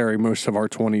carry most of our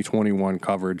 2021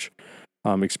 coverage,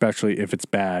 especially if it's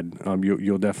bad.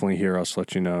 You'll definitely hear us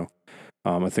let you know.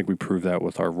 I think we proved that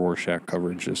with our Rorschach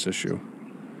coverage this issue.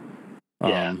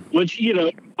 Yeah, which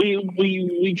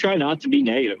we try not to be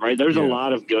negative, right? There's a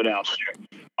lot of good out there,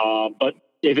 but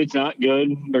if it's not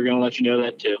good, we're gonna let you know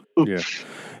that too. Yeah.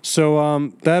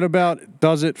 So that about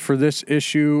does it for this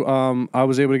issue. I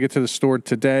was able to get to the store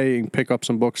today and pick up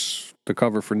some books to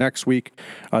cover for next week.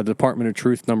 Department of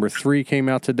Truth number 3 came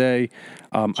out today.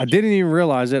 I didn't even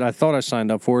realize it. I thought I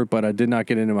signed up for it, but I did not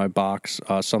get into my box.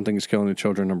 Something is Killing the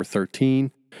Children number 13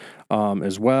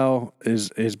 as well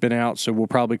has been out. So we'll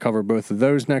probably cover both of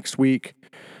those next week.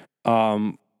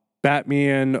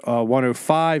 Batman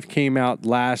 105 came out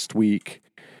last week.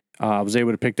 I was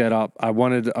able to pick that up. I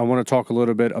want to talk a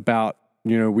little bit about,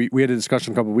 we had a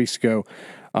discussion a couple of weeks ago.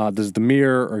 Does the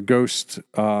Mirror or Ghost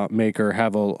Maker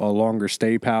have a longer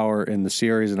stay power in the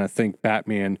series? And I think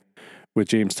Batman with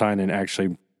James Tynion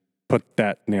actually put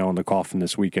that nail in the coffin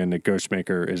this weekend, that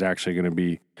Ghostmaker is actually going to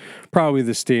be probably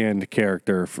the stand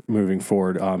character moving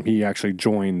forward. He actually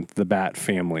joined the Bat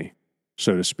family,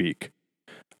 so to speak,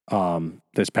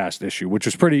 this past issue, which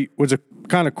was a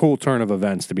kind of cool turn of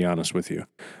events, to be honest with you.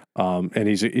 And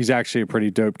he's actually a pretty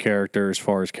dope character as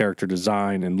far as character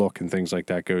design and look and things like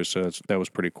that goes. So that was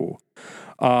pretty cool.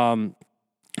 So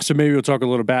maybe we'll talk a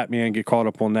little Batman, get caught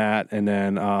up on that, and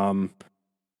then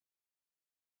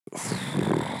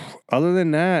other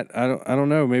than that, I don't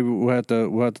know. Maybe we'll have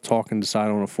to talk and decide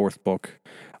on a fourth book.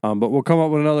 But we'll come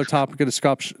up with another topic of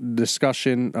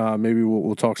discussion. Maybe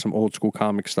we'll talk some old school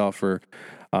comic stuff, or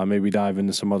maybe dive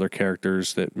into some other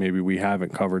characters that maybe we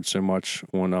haven't covered so much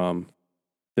on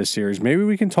this series. Maybe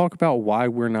we can talk about why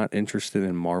we're not interested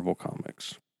in Marvel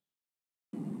comics.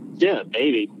 Yeah,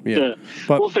 maybe. Yeah,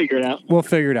 but we'll figure it out. We'll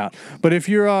figure it out. But if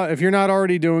you're not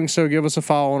already doing so, give us a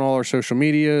follow on all our social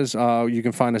medias. You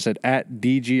can find us at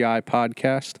DGI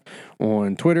Podcast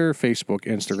on Twitter, Facebook,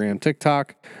 Instagram,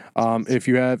 TikTok. If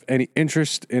you have any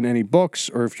interest in any books,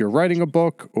 or if you're writing a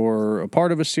book or a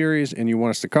part of a series and you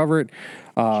want us to cover it,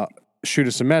 shoot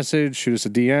us a message, shoot us a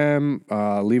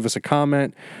DM, leave us a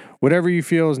comment, whatever you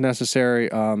feel is necessary.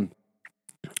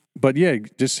 But yeah,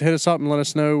 just hit us up and let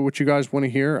us know what you guys want to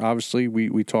hear. Obviously,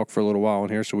 we talk for a little while in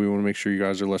here, so we want to make sure you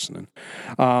guys are listening.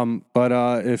 But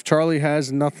if Charlie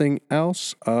has nothing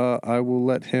else, I will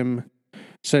let him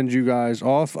send you guys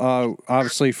off.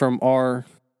 Obviously, from our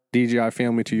DGI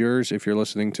family to yours, if you're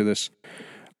listening to this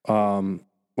on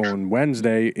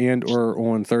Wednesday and or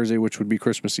on Thursday, which would be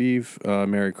Christmas Eve,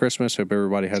 Merry Christmas. Hope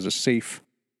everybody has a safe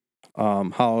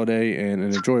holiday and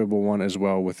an enjoyable one as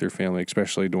well with your family,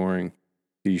 especially during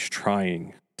these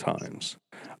trying times.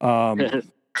 Yep.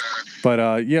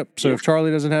 So if Charlie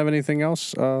doesn't have anything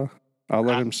else, I'll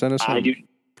let him send us home.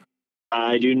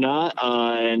 I do not.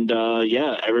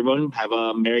 Yeah, everyone have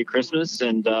a Merry Christmas,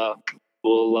 and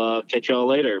we'll catch y'all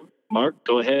later. Mark,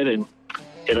 go ahead and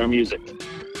hit our music.